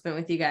announcement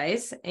with you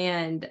guys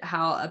and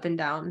how up and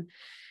down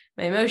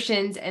my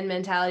emotions and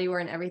mentality were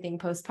and everything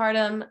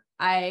postpartum,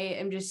 I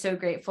am just so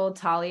grateful.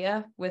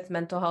 Talia with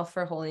Mental Health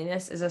for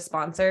Holiness is a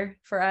sponsor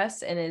for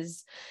us and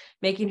is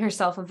making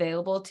herself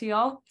available to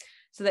y'all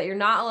so that you're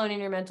not alone in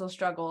your mental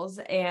struggles.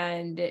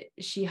 And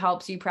she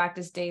helps you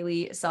practice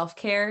daily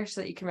self-care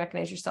so that you can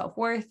recognize your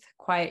self-worth,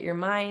 quiet your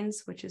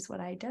minds, which is what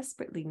I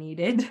desperately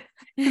needed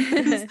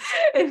in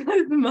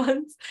those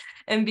months,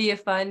 and be a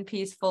fun,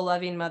 peaceful,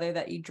 loving mother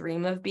that you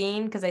dream of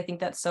being. Because I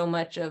think that's so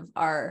much of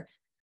our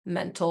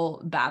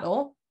mental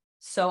battle.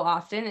 So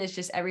often it's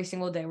just every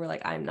single day we're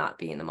like, I'm not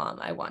being the mom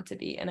I want to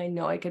be. And I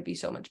know I could be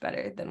so much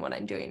better than what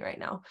I'm doing right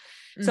now.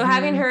 Mm-hmm. So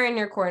having her in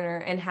your corner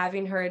and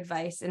having her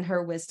advice and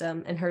her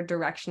wisdom and her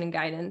direction and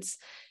guidance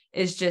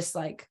is just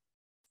like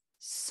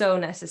so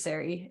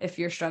necessary if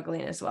you're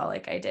struggling as well,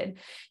 like I did.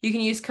 You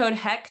can use code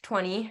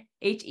HECK20,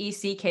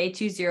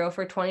 HECK20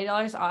 for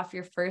 $20 off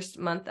your first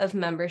month of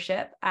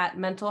membership at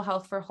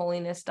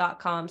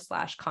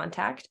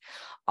mentalhealthforholiness.com/contact.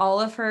 All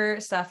of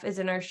her stuff is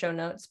in our show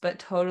notes, but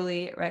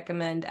totally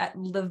recommend at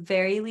the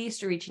very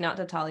least reaching out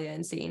to Talia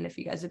and seeing if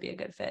you guys would be a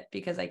good fit,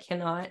 because I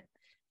cannot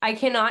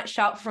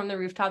shout from the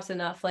rooftops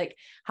enough, like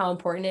how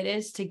important it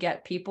is to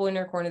get people in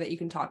your corner that you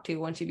can talk to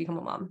once you become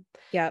a mom.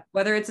 Yeah.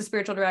 Whether it's a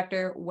spiritual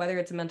director, whether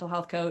it's a mental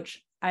health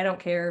coach, I don't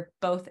care,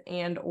 both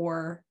and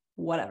or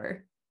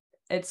whatever.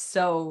 It's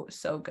so,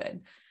 so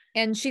good.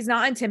 And she's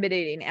not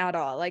intimidating at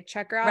all. Like,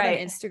 check her out on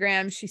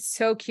Instagram. She's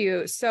so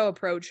cute, so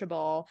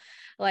approachable.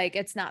 Like,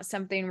 it's not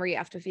something where you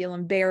have to feel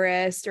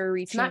embarrassed or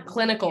reaching. It's not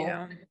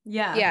clinical.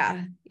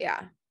 Yeah.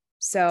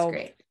 So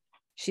great.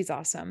 She's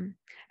awesome.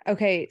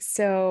 Okay,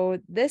 so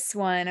this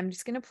one, I'm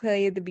just going to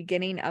play the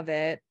beginning of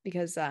it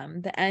because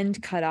the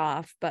end cut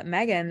off. But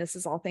Megan, this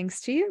is all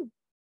thanks to you.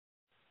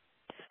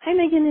 Hi,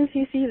 Megan and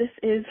Cece. This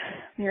is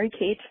Mary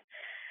Kate.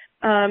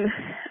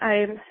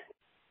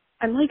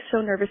 I'm like so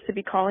nervous to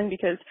be calling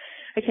because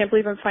I can't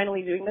believe I'm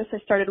finally doing this. I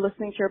started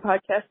listening to your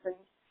podcast in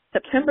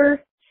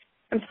September.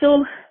 I'm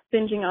still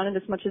binging on it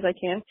as much as I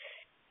can,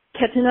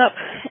 catching up,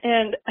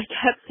 and I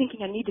kept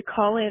thinking I need to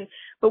call in,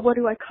 but what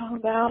do I call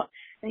about?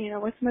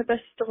 And, what's my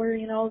best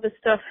story and all of this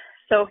stuff.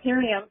 So here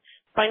I am,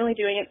 finally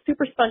doing it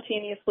super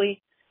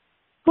spontaneously.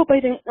 Hope I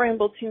didn't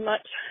ramble too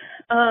much.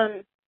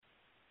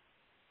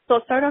 So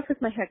I'll start off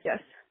with my heck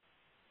yes.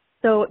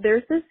 So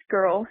there's this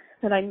girl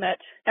that I met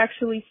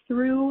actually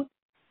through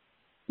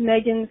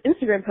Megan's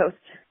Instagram post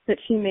that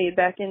she made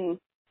back in,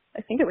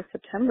 I think it was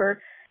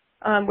September,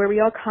 where we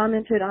all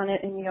commented on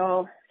it and we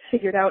all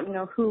figured out,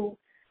 who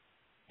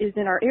is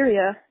in our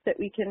area that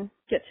we can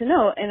get to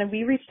know. And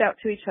we reached out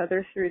to each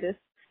other through this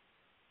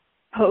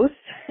post,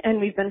 and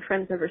we've been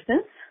friends ever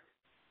since.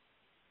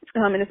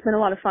 And it's been a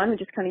lot of fun. We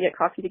just kind of get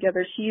coffee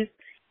together. She's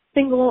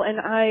single, and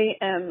I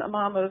am a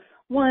mom of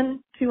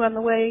 1, 2 on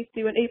the way,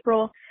 due in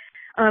April.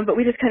 But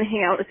we just kind of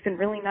hang out. It's been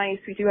really nice.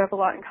 We do have a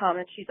lot in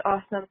common. She's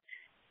awesome.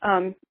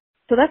 So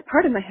that's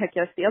part of my heck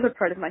yes. The other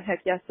part of my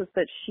heck yes is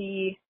that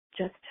she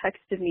just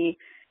texted me,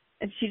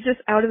 and she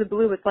just out of the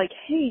blue was like,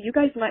 hey, you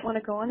guys might want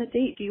to go on a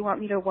date. Do you want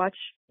me to watch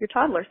your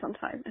toddler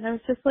sometime? And I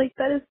was just like,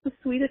 that is the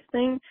sweetest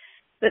thing,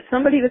 that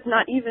somebody that's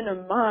not even a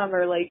mom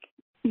or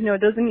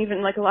doesn't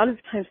even, a lot of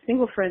times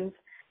single friends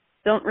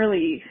don't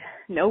really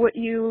know what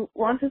you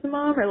want as a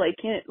mom or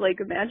can't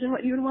imagine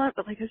what you would want.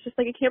 But I was just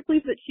I can't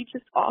believe that she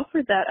just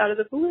offered that out of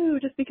the blue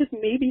just because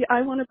maybe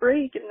I want a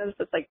break. And it was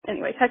just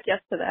anyway, heck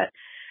yes to that.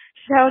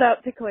 Shout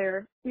out to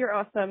Claire. You're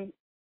awesome.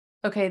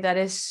 Okay. That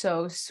is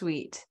so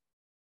sweet.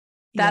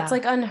 That's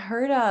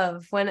unheard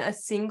of when a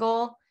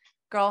single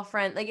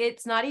girlfriend,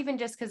 it's not even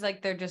just because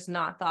they're just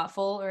not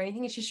thoughtful or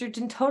anything. It's just you're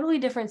in totally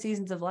different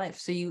seasons of life.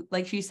 So you,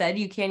 like she said,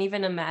 you can't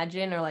even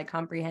imagine or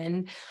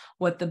comprehend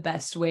what the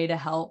best way to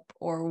help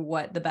or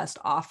what the best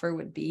offer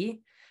would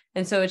be.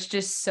 And so it's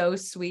just so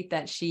sweet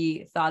that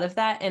she thought of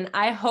that. And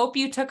I hope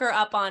you took her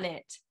up on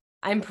it.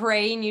 I'm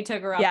praying you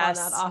took her up on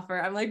that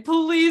offer. I'm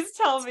please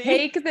tell me.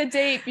 Take the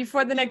date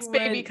before the next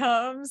baby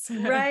comes.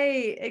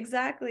 Right,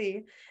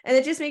 exactly. And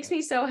it just makes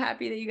me so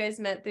happy that you guys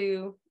met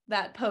through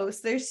that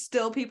post. There's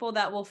still people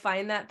that will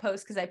find that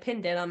post because I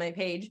pinned it on my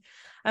page.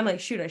 I'm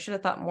shoot, I should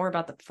have thought more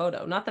about the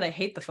photo. Not that I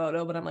hate the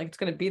photo, but I'm it's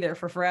going to be there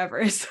for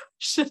forever. So I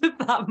should have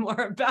thought more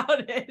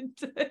about it.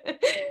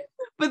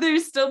 But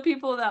there's still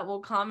people that will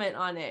comment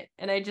on it.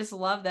 And I just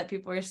love that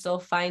people are still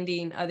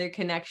finding other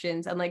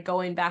connections and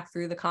going back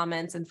through the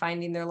comments and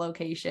finding their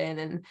location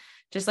and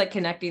just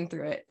connecting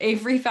through it.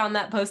 Avery found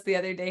that post the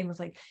other day and was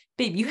like,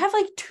 babe, you have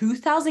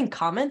 2,000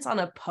 comments on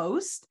a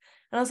post?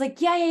 And I was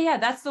like, yeah.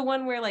 That's the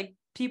one where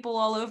people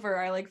all over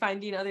are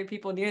finding other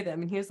people near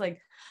them. And he was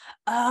like,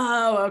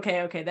 oh,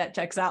 okay, that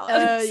checks out.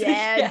 Oh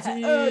yeah,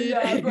 dude. Oh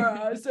yeah,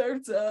 bro,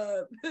 surf's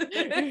up. But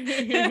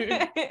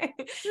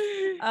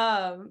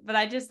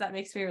that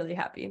makes me really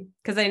happy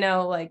because I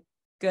know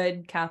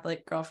good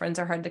Catholic girlfriends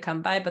are hard to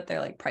come by, but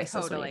they're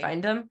priceless when you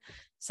find them.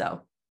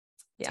 So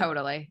yeah.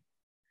 Totally.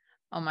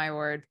 Oh my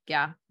word.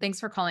 Yeah. Thanks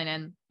for calling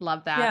in.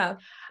 Love that. Yeah.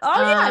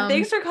 Oh yeah.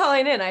 Thanks for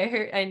calling in.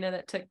 I know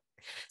that took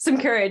some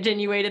courage and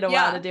you waited a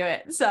while to do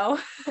it. So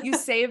you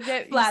saved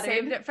it. You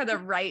saved it for the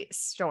right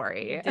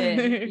story.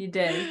 You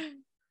did.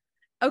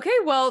 Okay.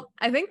 Well,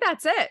 I think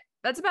that's it.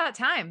 That's about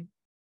time.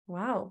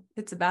 Wow.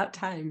 It's about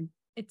time.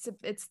 It's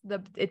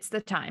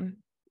the time.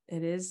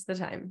 It is the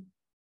time.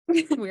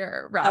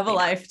 We're of a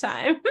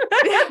lifetime.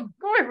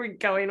 Where are we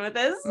going with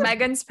this?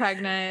 Megan's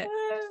pregnant.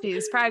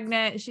 She's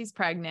pregnant. She's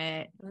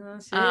pregnant.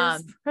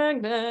 She's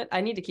pregnant.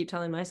 I need to keep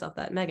telling myself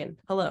that. Megan,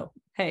 hello.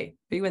 Hey,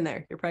 be in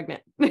there. You're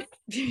pregnant.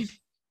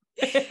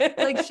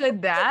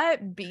 Should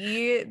that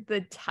be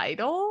the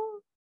title?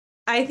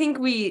 I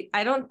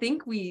don't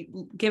think we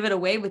give it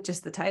away with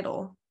just the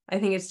title. I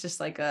think it's just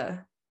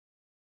a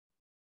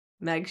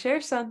Meg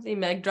shares something.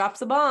 Meg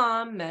drops a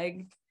bomb.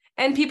 Meg.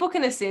 And people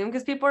can assume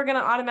because people are going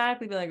to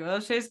automatically be like, oh,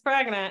 she's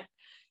pregnant,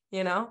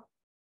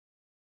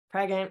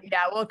 Pregnant.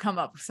 Yeah, we'll come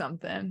up with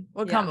something.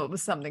 We'll come up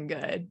with something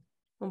good.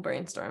 We'll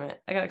brainstorm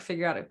it. I got to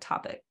figure out a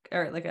topic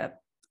or like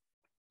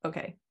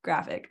okay,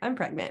 graphic. I'm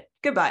pregnant.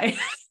 Goodbye.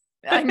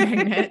 I'm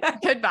pregnant.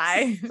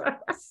 Goodbye.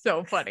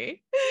 So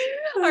funny.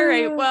 All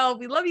right. Well,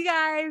 we love you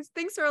guys.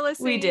 Thanks for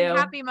listening. We do.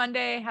 Happy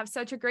Monday. Have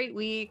such a great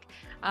week.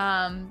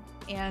 And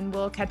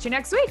we'll catch you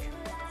next week.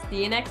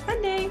 See you next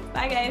Monday.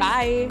 Bye, guys.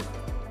 Bye.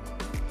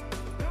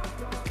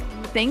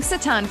 Thanks a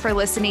ton for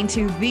listening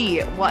to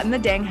the What in the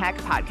Dang Heck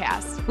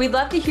podcast. We'd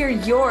love to hear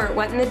your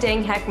what in the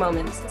dang heck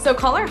moments. So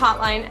call our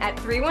hotline at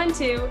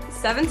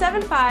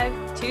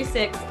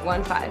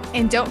 312-775-2615.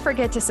 And don't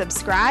forget to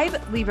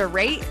subscribe, leave a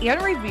rate and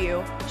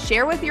review,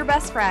 share with your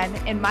best friend,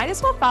 and might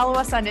as well follow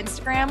us on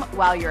Instagram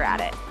while you're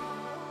at it.